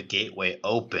have the gateway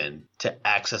open to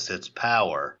access its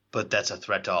power, but that's a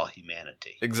threat to all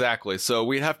humanity. Exactly. So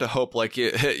we'd have to hope like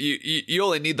you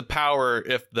only need the power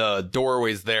if the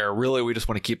doorway's there. Really, we just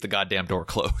want to keep the goddamn door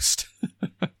closed.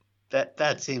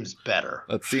 That seems better.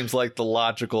 That seems like the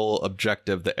logical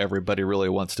objective that everybody really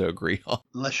wants to agree on.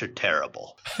 Unless you're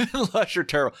terrible. Unless you're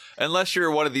terrible. Unless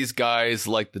you're one of these guys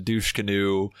like the douche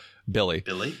canoe Billy.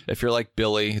 Billy? If you're like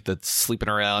Billy that's sleeping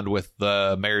around with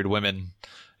married women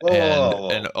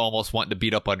and almost wanting to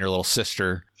beat up on your little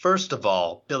sister. First of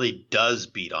all, Billy does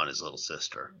beat on his little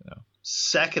sister. Yeah.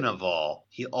 Second of all,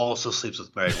 he also sleeps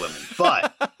with married women.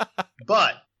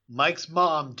 But Mike's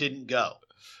mom didn't go.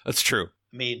 That's true.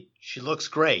 I mean, she looks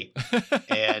great,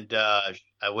 and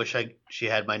I wish she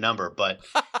had my number, but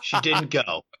she didn't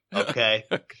go. Okay.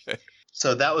 Okay.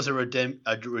 So that was a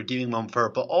redeeming moment for her.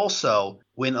 But also,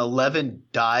 when Eleven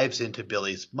dives into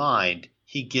Billy's mind,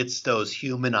 he gets those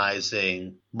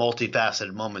humanizing,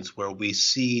 multifaceted moments where we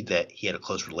see that he had a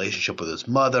close relationship with his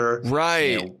mother.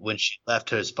 Right. And when she left,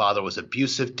 his father was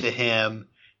abusive to him,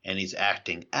 and he's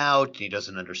acting out, and he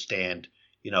doesn't understand,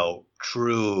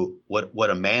 true what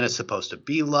a man is supposed to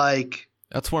be like.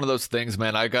 That's one of those things,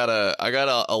 man. I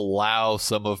gotta allow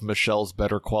some of Michelle's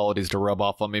better qualities to rub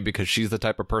off on me, because she's the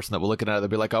type of person that will look at it and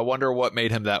be like, I wonder what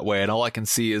made him that way, and all I can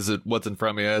see is what's in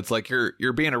front of me. It's like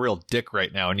you're being a real dick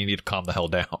right now, and you need to calm the hell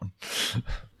down.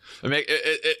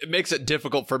 It makes it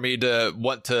difficult for me to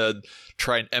want to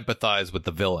try and empathize with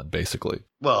the villain, basically.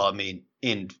 Well, I mean,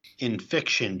 in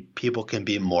fiction, people can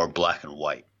be more black and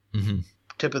white. Mm-hmm.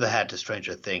 Tip of the hat to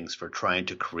Stranger Things for trying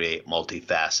to create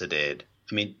multifaceted.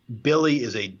 I mean, Billy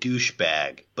is a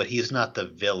douchebag, but he's not the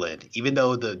villain. Even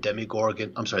though the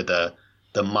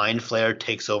the Mind Flayer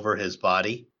takes over his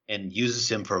body and uses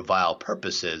him for vile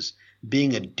purposes,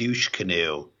 being a douche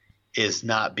canoe is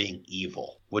not being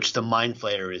evil, which the Mind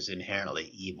Flayer is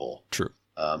inherently evil. True.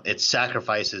 It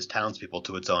sacrifices townspeople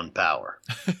to its own power.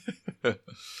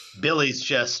 Billy's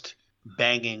just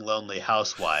banging lonely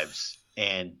housewives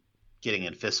and getting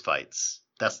in fistfights.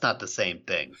 That's not the same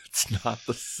thing. It's not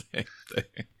the same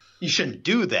thing. You shouldn't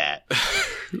do that.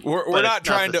 We're not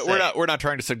trying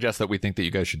to suggest that we think that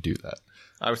you guys should do that.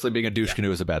 Obviously, being a douche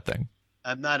canoe is a bad thing.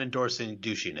 I'm not endorsing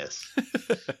douchiness.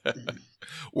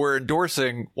 We're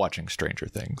endorsing watching Stranger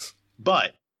Things.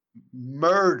 But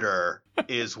murder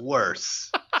is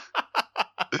worse.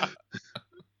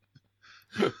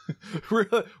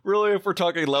 Really, if we're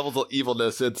talking levels of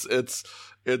evilness,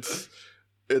 it's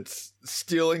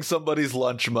stealing somebody's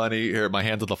lunch money. Here, my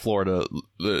hands on the floor to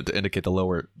indicate the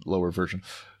lower version.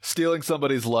 Stealing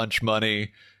somebody's lunch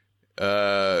money,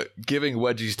 giving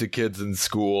wedgies to kids in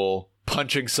school,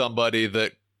 punching somebody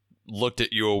that looked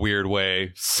at you a weird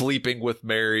way, sleeping with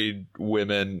married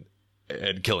women,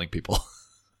 and killing people.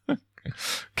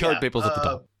 Killing people's at the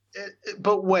top.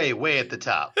 But way at the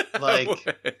top. Like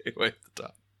way at the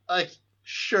top. Like,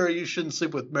 sure, you shouldn't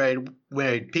sleep with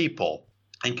married people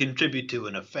and contribute to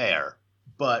an affair,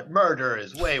 but murder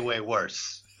is way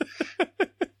worse.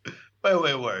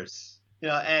 way worse.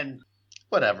 And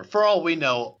whatever. For all we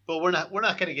know, but we're not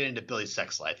going to get into Billy's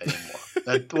sex life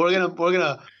anymore. we're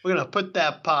gonna put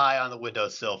that pie on the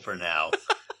windowsill for now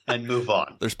and move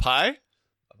on. There's pie?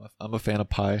 I'm a fan of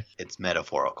pie. It's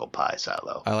metaphorical pie,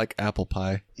 Silo. I like apple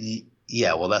pie.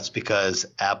 Yeah, well, that's because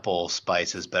apple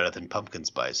spice is better than pumpkin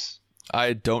spice.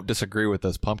 I don't disagree with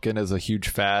this. Pumpkin is a huge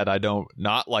fad. I don't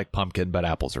not like pumpkin, but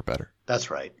apples are better. That's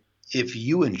right. If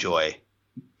you enjoy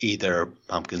either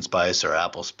pumpkin spice or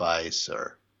apple spice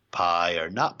or pie or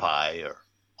not pie or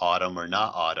autumn or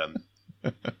not autumn,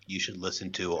 you should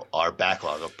listen to our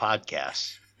backlog of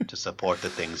podcasts to support the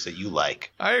things that you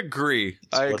like. I agree.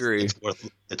 Agree.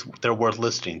 They're worth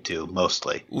listening to,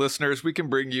 mostly. Listeners, we can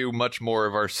bring you much more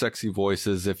of our sexy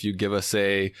voices if you give us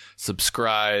a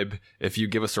subscribe, if you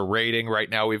give us a rating. Right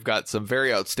now, we've got some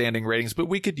very outstanding ratings, but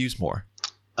we could use more.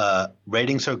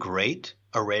 Ratings are great.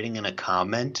 A rating and a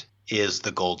comment is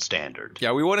the gold standard.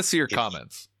 Yeah, we want to see your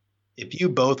comments. If you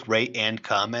both rate and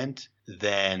comment,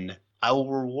 then I will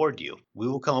reward you. We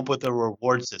will come up with a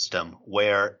reward system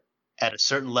where at a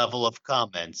certain level of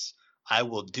comments, I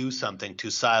will do something to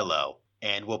Silo,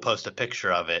 and we'll post a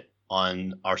picture of it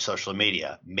on our social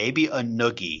media. Maybe a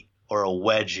noogie or a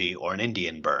wedgie or an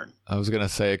Indian burn. I was going to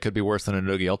say it could be worse than a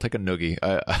noogie. I'll take a noogie.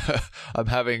 I'm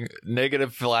having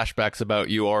negative flashbacks about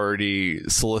you already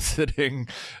soliciting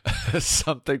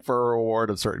something for a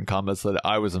reward of certain comments that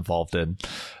I was involved in.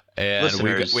 And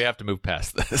we have to move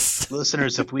past this.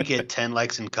 Listeners, if we get 10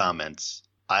 likes and comments,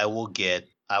 I will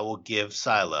give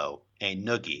Silo a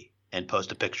noogie and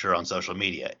post a picture on social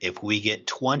media. If we get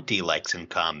 20 likes and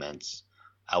comments,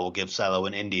 I will give Silo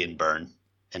an Indian burn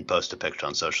and post a picture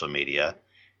on social media.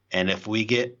 And if we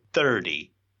get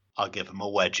 30, I'll give him a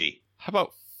wedgie. How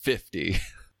about 50?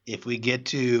 If we get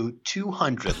to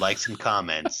 200 likes and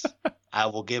comments, I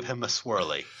will give him a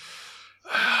swirly.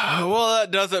 Well, that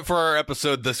does it for our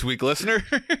episode this week, listener.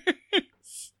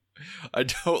 I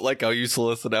don't like how you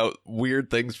solicit out weird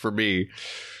things for me.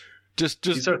 Just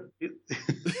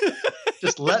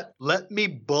let me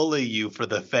bully you for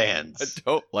the fans. I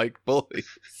don't like bullies.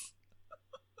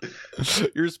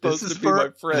 You're supposed to be my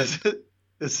friend.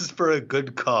 This is for a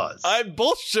good cause. I'm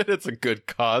bullshit. It's a good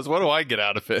cause. What do I get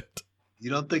out of it? You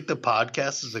don't think the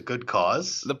podcast is a good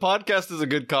cause? The podcast is a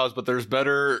good cause, but there's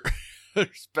better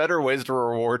ways to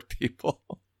reward people.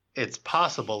 It's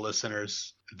possible,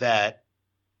 listeners, that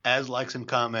as likes and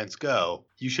comments go,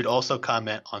 you should also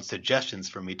comment on suggestions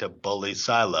for me to bully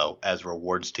Silo as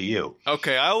rewards to you.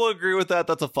 Okay, I will agree with that.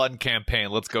 That's a fun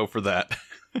campaign. Let's go for that.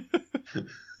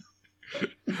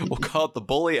 We'll call it the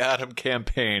Bully Adam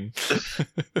campaign.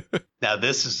 Now,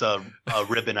 this is a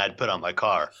ribbon I'd put on my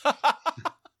car.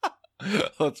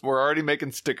 We're already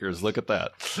making stickers. Look at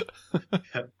that.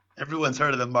 Everyone's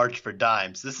heard of the March for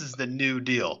Dimes. This is the new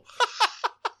deal.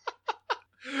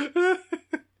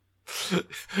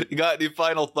 You got any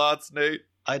final thoughts, Nate?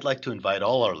 I'd like to invite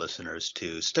all our listeners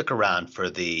to stick around for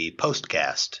the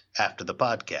postcast after the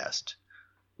podcast.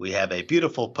 We have a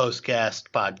beautiful postcast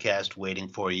podcast waiting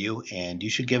for you, and you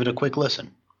should give it a quick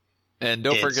listen. And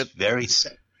don't forget, go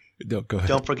ahead.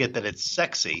 Don't forget that it's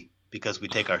sexy because we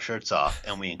take our shirts off,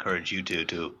 and we encourage you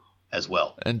to as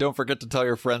well. And don't forget to tell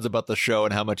your friends about the show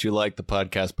and how much you like the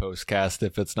podcast postcast.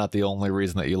 If it's not the only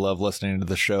reason that you love listening to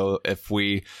the show, if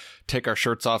we take our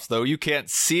shirts off, though you can't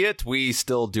see it, we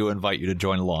still do invite you to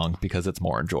join along because it's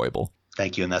more enjoyable.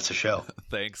 Thank you, and that's the show.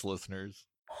 Thanks, listeners.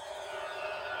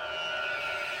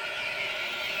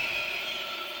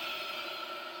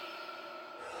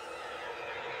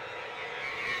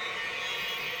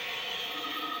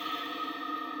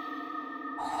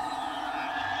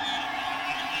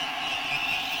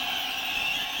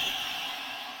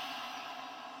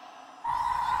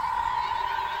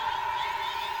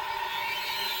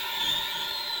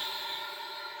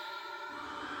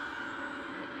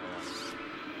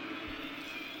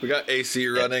 We got AC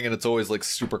running, and it's always like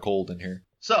super cold in here.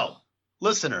 So,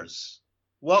 listeners,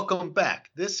 welcome back.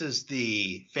 This is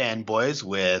the Fanboys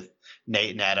with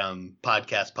Nate and Adam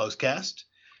podcast postcast,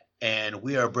 and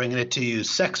we are bringing it to you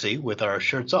sexy with our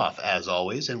shirts off, as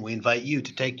always, and we invite you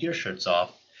to take your shirts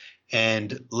off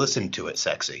and listen to it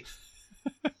sexy.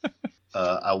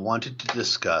 I wanted to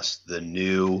discuss the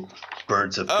new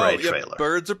Birds of Prey trailer.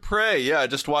 Birds of Prey. Yeah, I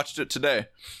just watched it today.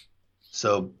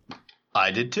 So,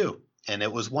 I did too. And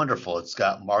it was wonderful. It's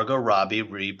got Margot Robbie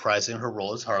reprising her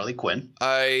role as Harley Quinn.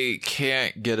 I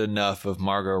can't get enough of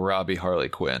Margot Robbie Harley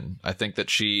Quinn. I think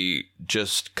that she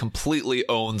just completely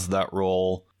owns that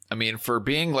role. I mean, for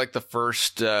being like the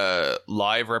first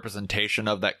live representation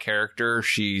of that character,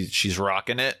 she's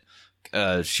rocking it.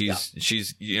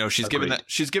 She's given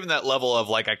that level of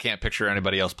like I can't picture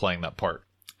anybody else playing that part.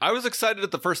 I was excited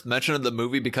at the first mention of the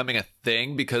movie becoming a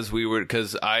thing because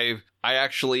I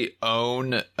actually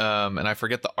own and I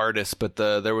forget the artist, but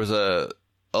there was a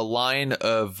line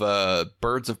of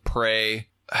Birds of Prey.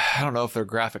 I don't know if they're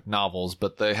graphic novels,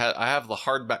 but I have the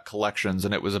hardback collections,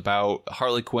 and it was about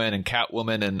Harley Quinn and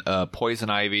Catwoman and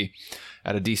Poison Ivy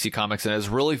at a DC Comics, and it was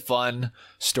really fun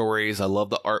stories. I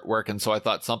love the artwork, and so I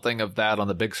thought something of that on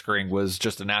the big screen was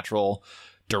just a natural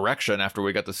direction after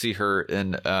we got to see her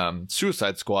in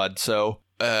Suicide Squad. So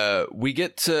we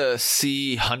get to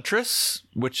see Huntress,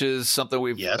 which is something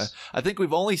I think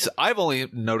I've only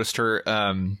noticed her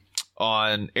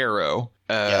on Arrow.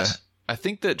 Yes. I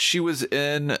think that she was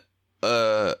in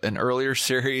an earlier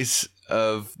series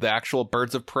of the actual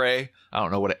Birds of Prey. I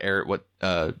don't know what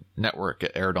network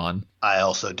it aired on. I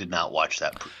also did not watch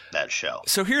that show.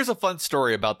 So here's a fun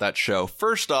story about that show.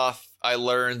 First off, I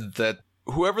learned that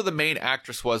whoever the main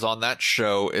actress was on that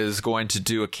show is going to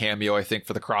do a cameo, I think,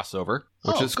 for the crossover,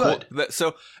 which is good. Cool.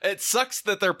 So it sucks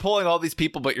that they're pulling all these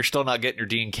people, but you're still not getting your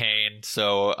Dean Cain.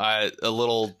 So a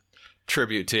little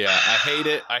tribute to you.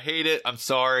 I hate it. I'm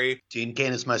sorry. Dean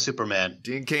Cain is my Superman.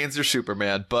 Dean Cain's your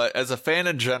Superman. But as a fan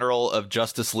in general of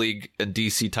Justice League and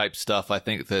DC type stuff, I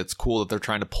think that it's cool that they're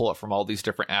trying to pull it from all these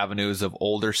different avenues of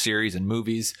older series and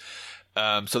movies.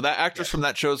 So that actress from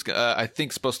that show's, I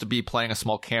think, supposed to be playing a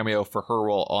small cameo for her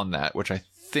role on that, which I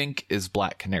think is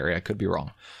Black Canary. I could be wrong.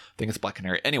 I think it's Black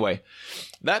Canary. Anyway,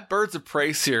 that Birds of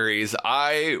Prey series,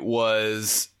 I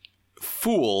was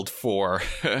fooled for.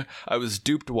 I was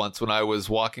duped once when I was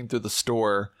walking through the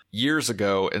store years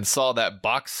ago and saw that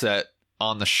box set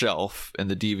on the shelf in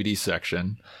the DVD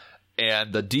section.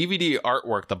 And the DVD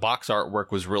artwork, the box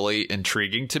artwork, was really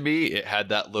intriguing to me. It had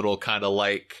that little kind of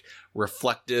like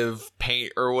reflective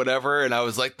paint or whatever, and I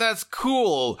was like, that's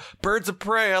cool. Birds of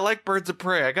Prey. I like Birds of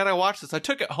Prey. I gotta watch this. I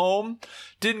took it home. I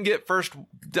didn't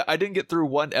get through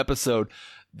one episode.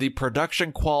 The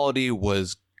production quality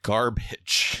was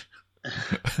garbage.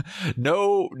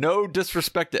 No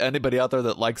disrespect to anybody out there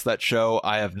that likes that show.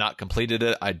 I have not completed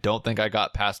it. I don't think I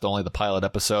got past only the pilot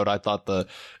episode. I thought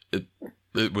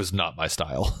It was not my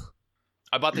style.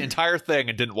 I bought the entire thing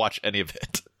and didn't watch any of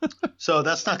it. So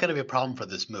that's not going to be a problem for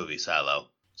this movie, Silo.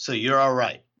 So you're all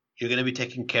right. You're going to be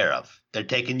taken care of. They're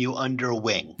taking you under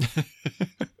wing.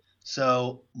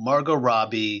 So Margot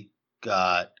Robbie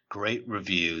got great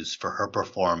reviews for her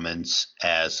performance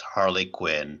as Harley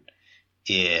Quinn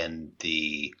in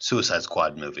the Suicide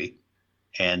Squad movie.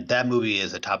 And that movie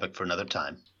is a topic for another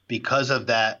time. Because of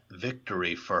that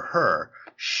victory for her,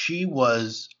 she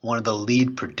was one of the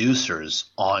lead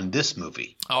producers on this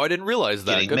movie. Oh, I didn't realize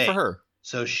that. Good for her.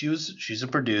 So she's a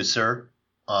producer,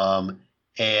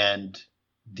 and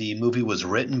the movie was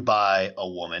written by a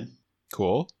woman.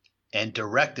 Cool. And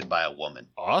directed by a woman.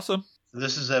 Awesome.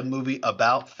 This is a movie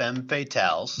about femme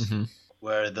fatales,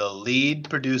 where the lead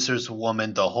producer's a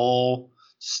woman. The whole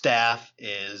staff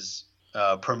is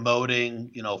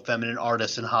promoting, feminine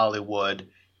artists in Hollywood,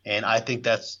 and I think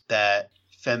that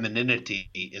femininity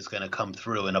is going to come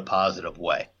through in a positive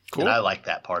way. Cool. And I like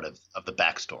that part of the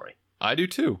backstory. I do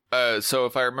too. So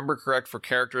if I remember correct, for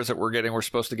characters that we're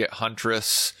supposed to get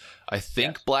Huntress, I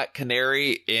think yes. Black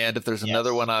Canary, and if there's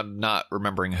another one, I'm not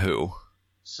remembering who.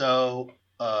 So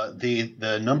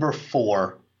the number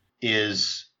 4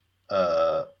 is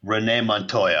Renee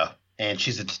Montoya, and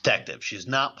she's a detective. She's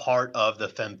not part of the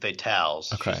Femme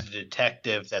Fatales. Okay. She's a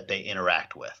detective that they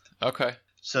interact with. Okay.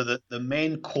 So the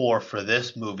main core for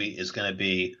this movie is going to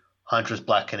be Huntress,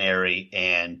 Black Canary,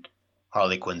 and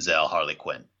Harley Quinzel, Harley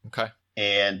Quinn. Okay.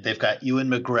 And they've got Ewan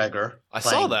McGregor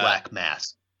playing Black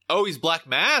Mask. Oh, he's Black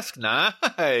Mask?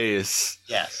 Nice.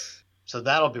 Yes. So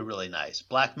that'll be really nice.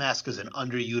 Black Mask is an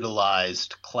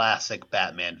underutilized classic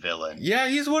Batman villain. Yeah,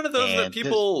 he's one of those that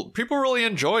people really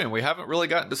enjoy, and we haven't really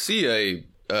gotten to see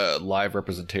a live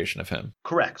representation of him.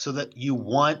 Correct. So that you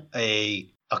want a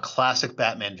classic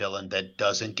Batman villain that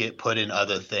doesn't get put in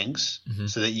other things,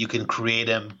 so that you can create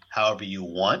him however you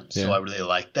want. Yeah. So I really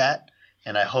like that.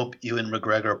 And I hope Ewan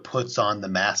McGregor puts on the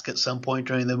mask at some point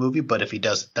during the movie, but if he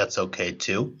doesn't, that's okay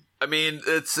too. I mean,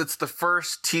 it's the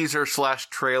first teaser /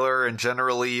 trailer, and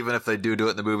generally, even if they do it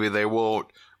in the movie, they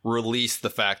won't release the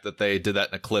fact that they did that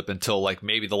in a clip until like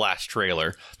maybe the last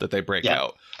trailer that they break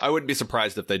out. I wouldn't be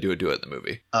surprised if they do it in the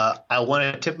movie. I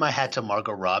want to tip my hat to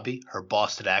Margot Robbie. Her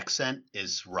Boston accent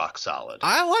is rock solid.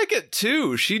 I like it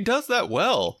too. She does that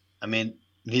well. I mean,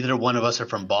 neither one of us are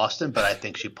from Boston, but I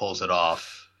think she pulls it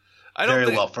off very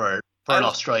well for an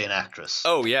Australian actress.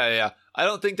 Oh, yeah. I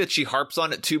don't think that she harps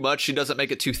on it too much. She doesn't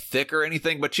make it too thick or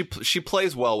anything, but she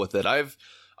plays well with it.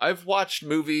 I've watched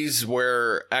movies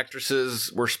where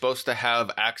actresses were supposed to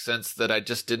have accents that I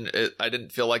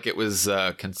didn't feel like it was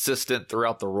consistent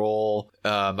throughout the role.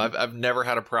 I've never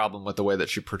had a problem with the way that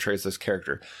she portrays this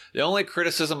character. The only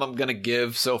criticism I'm going to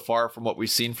give so far from what we've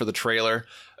seen for the trailer,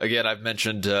 again, I've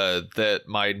mentioned that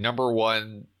my number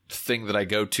one thing that I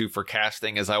go to for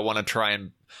casting is I want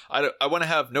to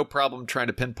have no problem trying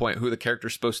to pinpoint who the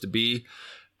character's supposed to be.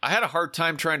 I had a hard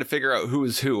time trying to figure out who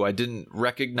is who. I didn't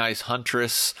recognize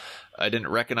Huntress. I didn't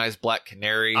recognize Black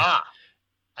Canary. I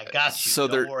got you. So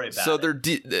don't worry about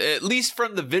it. At least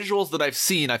from the visuals that I've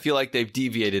seen, I feel like they've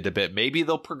deviated a bit. Maybe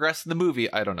they'll progress in the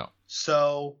movie. I don't know.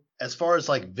 So as far as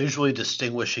like visually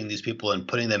distinguishing these people and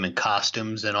putting them in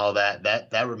costumes and all that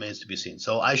remains to be seen.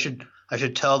 So I should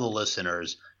tell the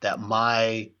listeners that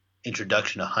my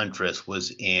introduction to Huntress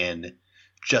was in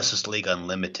Justice League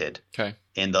Unlimited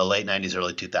in the late 90s,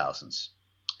 early 2000s.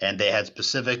 And they had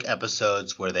specific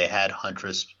episodes where they had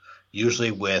Huntress, usually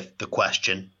with the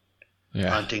Question,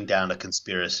 hunting down a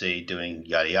conspiracy, doing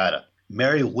yada yada.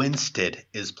 Mary Winstead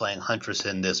is playing Huntress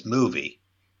in this movie,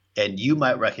 and you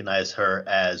might recognize her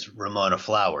as Ramona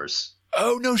Flowers.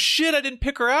 Oh, no shit. I didn't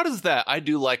pick her out as that. I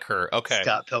do like her. Okay.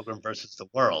 Scott Pilgrim versus the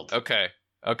World. Okay.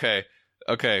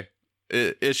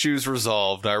 Issues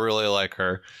resolved. I really like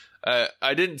her.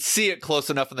 I didn't see it close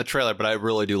enough in the trailer, but I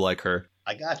really do like her.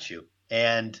 I got you.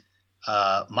 And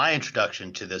my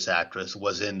introduction to this actress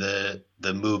was in the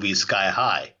movie Sky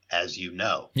High, as you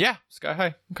know. Yeah, Sky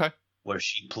High. Okay. Where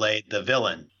she played the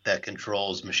villain that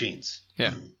controls machines.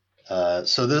 Yeah.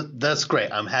 So that's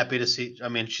great. I'm happy to see. I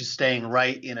mean, she's staying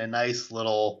right in a nice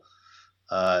little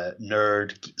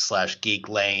nerd / geek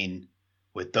lane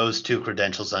with those two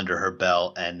credentials under her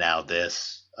belt, and now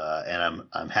this. And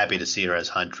I'm happy to see her as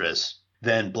Huntress.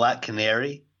 Then Black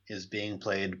Canary is being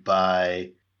played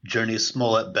by Journey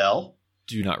Smollett-Bell.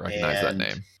 Do not recognize that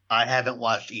name. I haven't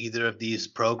watched either of these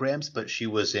programs, but she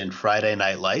was in Friday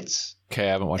Night Lights. Okay,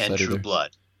 I haven't watched that either. And True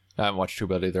Blood. I haven't watched True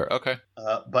Blood either. Okay.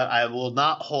 But I will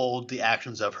not hold the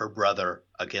actions of her brother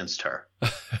against her.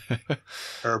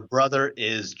 Her brother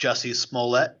is Jussie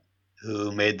Smollett,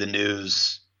 who made the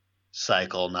news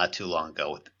cycle not too long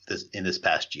ago in this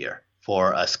past year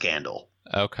for a scandal.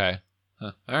 Okay.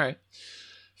 Huh. All right.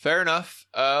 Fair enough.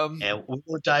 And we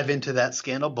won't dive into that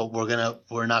scandal, but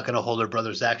we're not gonna hold her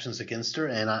brother's actions against her,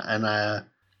 and I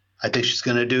think she's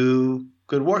gonna do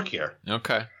good work here.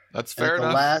 Okay, that's fair and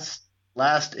enough.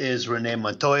 Last is Renee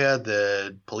Montoya,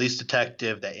 the police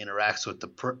detective that interacts with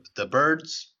the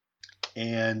birds.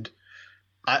 And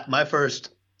my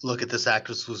first look at this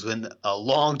actress was in a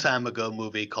long time ago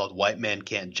movie called White Man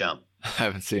Can't Jump. I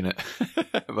haven't seen it,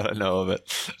 but I know of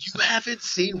it. You haven't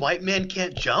seen White Man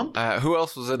Can't Jump? Who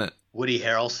else was in it? Woody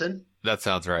Harrelson. That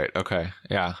sounds right. Okay,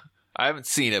 yeah. I haven't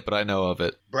seen it, but I know of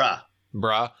it. Bruh.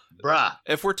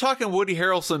 If we're talking Woody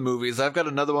Harrelson movies, I've got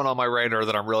another one on my radar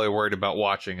that I'm really worried about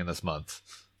watching in this month.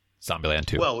 Zombieland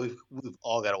 2. Well, we've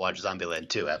all got to watch Zombieland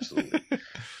 2, absolutely.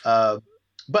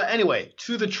 But anyway,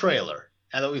 to the trailer.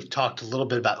 Now that we've talked a little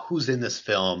bit about who's in this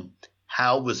film,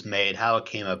 how it was made, how it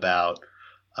came about,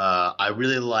 I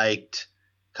really liked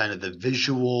kind of the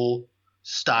visual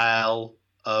style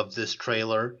of this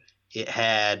trailer. It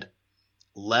had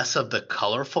less of the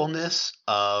colorfulness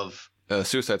of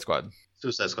Suicide Squad.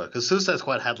 Because Suicide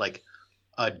Squad had like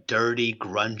a dirty,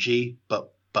 grungy,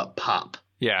 but pop.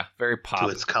 Yeah, very pop to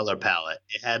its color palette.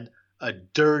 It had a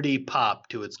dirty pop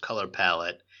to its color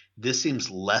palette. This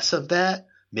seems less of that,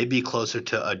 maybe closer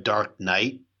to a Dark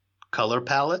Knight color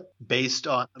palette. Based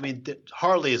on,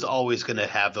 Harley is always going to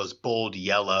have those bold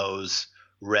yellows,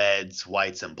 reds,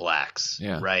 whites, and blacks,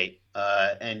 right?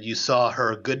 And you saw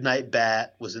her Goodnight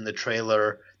Bat was in the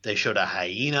trailer. They showed a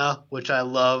hyena, which I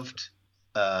loved.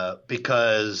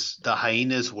 Because the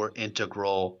hyenas were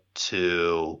integral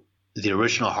to the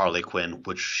original Harley Quinn,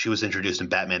 which she was introduced in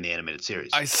Batman the Animated Series.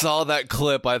 I saw that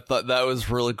clip. I thought that was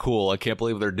really cool. I can't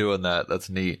believe they're doing that. That's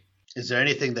neat. Is there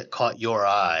anything that caught your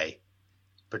eye,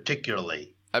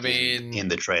 particularly in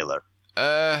the trailer?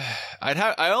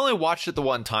 I only watched it the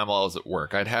one time while I was at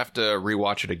work. I'd have to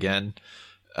rewatch it again.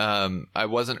 I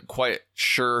wasn't quite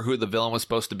sure who the villain was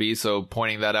supposed to be, so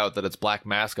pointing that out that it's Black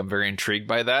Mask, I'm very intrigued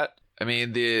by that. I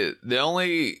mean, the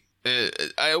only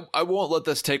I won't let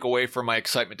this take away from my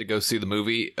excitement to go see the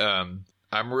movie.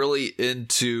 I'm really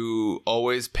into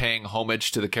always paying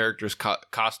homage to the characters'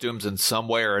 costumes in some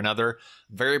way or another.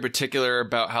 Very particular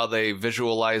about how they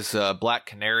visualize Black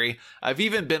Canary. I've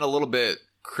even been a little bit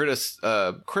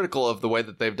critical of the way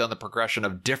that they've done the progression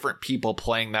of different people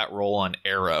playing that role on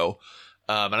Arrow.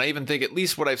 And I even think, at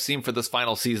least what I've seen for this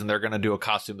final season, they're going to do a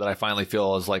costume that I finally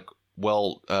feel is like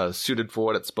well suited for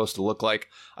what it's supposed to look like.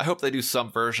 I hope they do some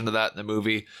version of that in the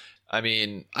movie. I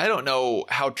mean, I don't know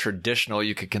how traditional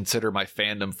you could consider my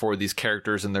fandom for these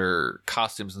characters and their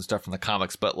costumes and stuff from the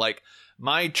comics, but like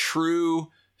my true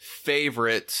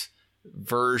favorite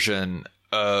version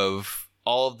of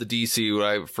all of the DC, what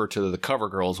I refer to the cover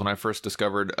girls, when I first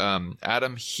discovered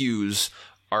Adam Hughes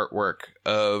artwork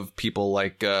of people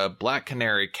like Black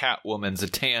Canary, Catwoman,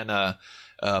 Zatanna,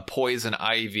 Poison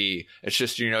Ivy. It's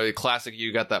just, the classic,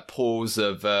 you got that pose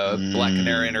of Black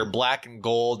Canary in her black and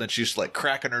gold, and she's just like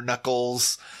cracking her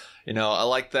knuckles. I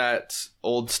like that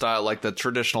old style, like the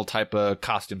traditional type of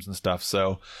costumes and stuff.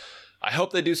 So I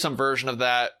hope they do some version of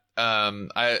that.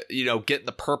 Getting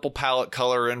the purple palette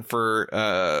color in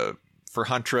for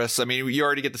Huntress. I mean, you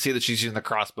already get to see that she's using the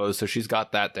crossbows, so she's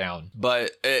got that down.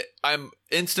 But I'm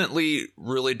instantly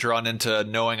really drawn into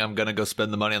knowing I'm going to go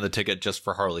spend the money on the ticket just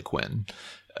for Harley Quinn.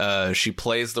 She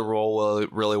plays the role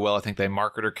really well. I think they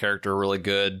market her character really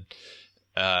good.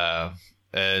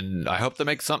 And I hope they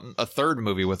make a third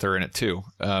movie with her in it too.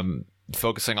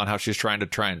 Focusing on how she's trying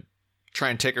to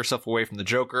take herself away from the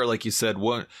Joker. Like you said,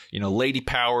 lady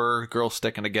power, girls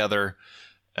sticking together.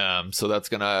 So that's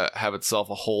going to have itself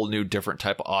a whole new different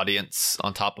type of audience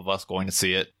on top of us going to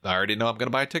see it. I already know I'm going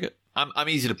to buy a ticket. I'm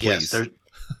easy to please.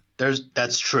 Yes,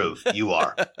 that's true. You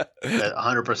are.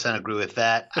 100% agree with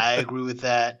that. I agree with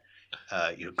that.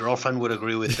 Your girlfriend would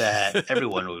agree with that.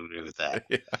 Everyone would agree with that.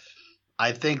 Yeah.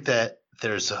 I think that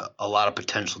there's a lot of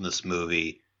potential in this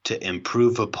movie to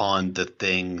improve upon the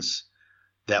things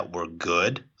that were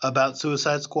good about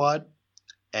Suicide Squad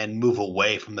and move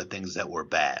away from the things that were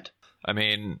bad. I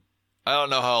mean, I don't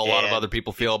know how a lot of other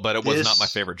people feel, but it was not my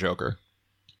favorite Joker.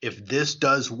 If this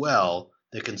does well,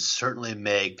 they can certainly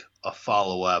make a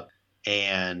follow-up,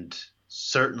 and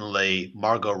certainly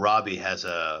Margot Robbie has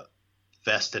a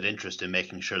vested interest in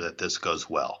making sure that this goes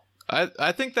well.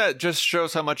 I think that just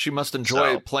shows how much you must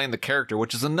enjoy playing the character,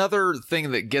 which is another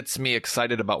thing that gets me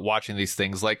excited about watching these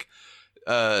things. Like,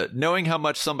 knowing how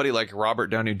much somebody like Robert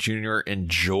Downey Jr.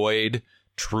 enjoyed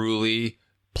truly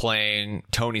playing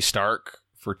Tony Stark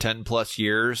for 10 plus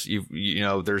years. You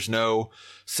know, there's no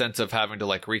sense of having to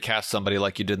like recast somebody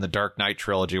like you did in the Dark Knight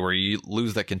trilogy where you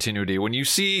lose that continuity. When you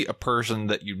see a person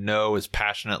that you know is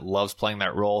passionate, loves playing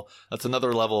that role, that's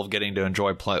another level of getting to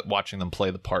enjoy watching them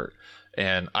play the part.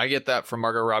 And I get that from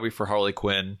Margot Robbie for Harley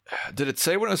Quinn. Did it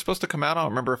say when it was supposed to come out? I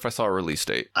don't remember if I saw a release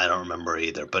date. I don't remember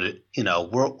either, but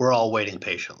we're all waiting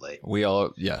patiently.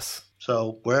 Yes.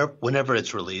 So whenever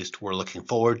it's released, we're looking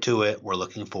forward to it. We're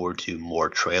looking forward to more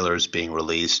trailers being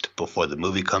released before the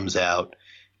movie comes out.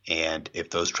 And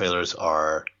if those trailers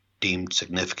are deemed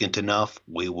significant enough,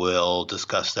 we will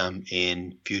discuss them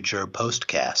in future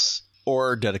postcasts.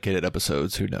 Or dedicated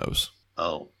episodes, who knows?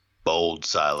 Oh, bold,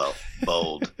 Silo.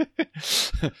 Bold.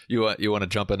 You want to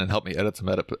jump in and help me edit some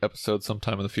episodes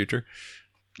sometime in the future?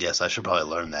 Yes, I should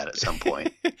probably learn that at some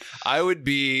point. I would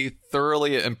be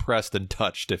thoroughly impressed and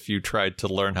touched if you tried to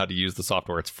learn how to use the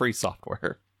software. It's free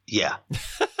software. Yeah.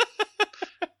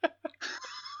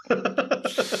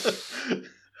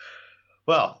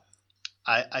 Well,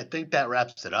 I think that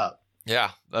wraps it up.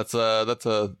 Yeah, that's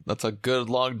a good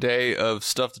long day of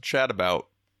stuff to chat about.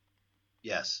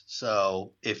 Yes.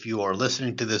 So if you are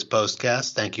listening to this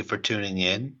postcast, thank you for tuning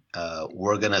in.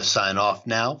 We're going to sign off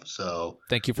now. So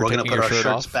thank you for taking your shirt off. We're going to put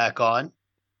our shirts back on.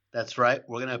 That's right.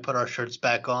 We're going to put our shirts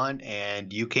back on,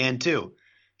 and you can too.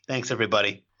 Thanks,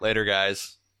 everybody. Later,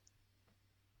 guys.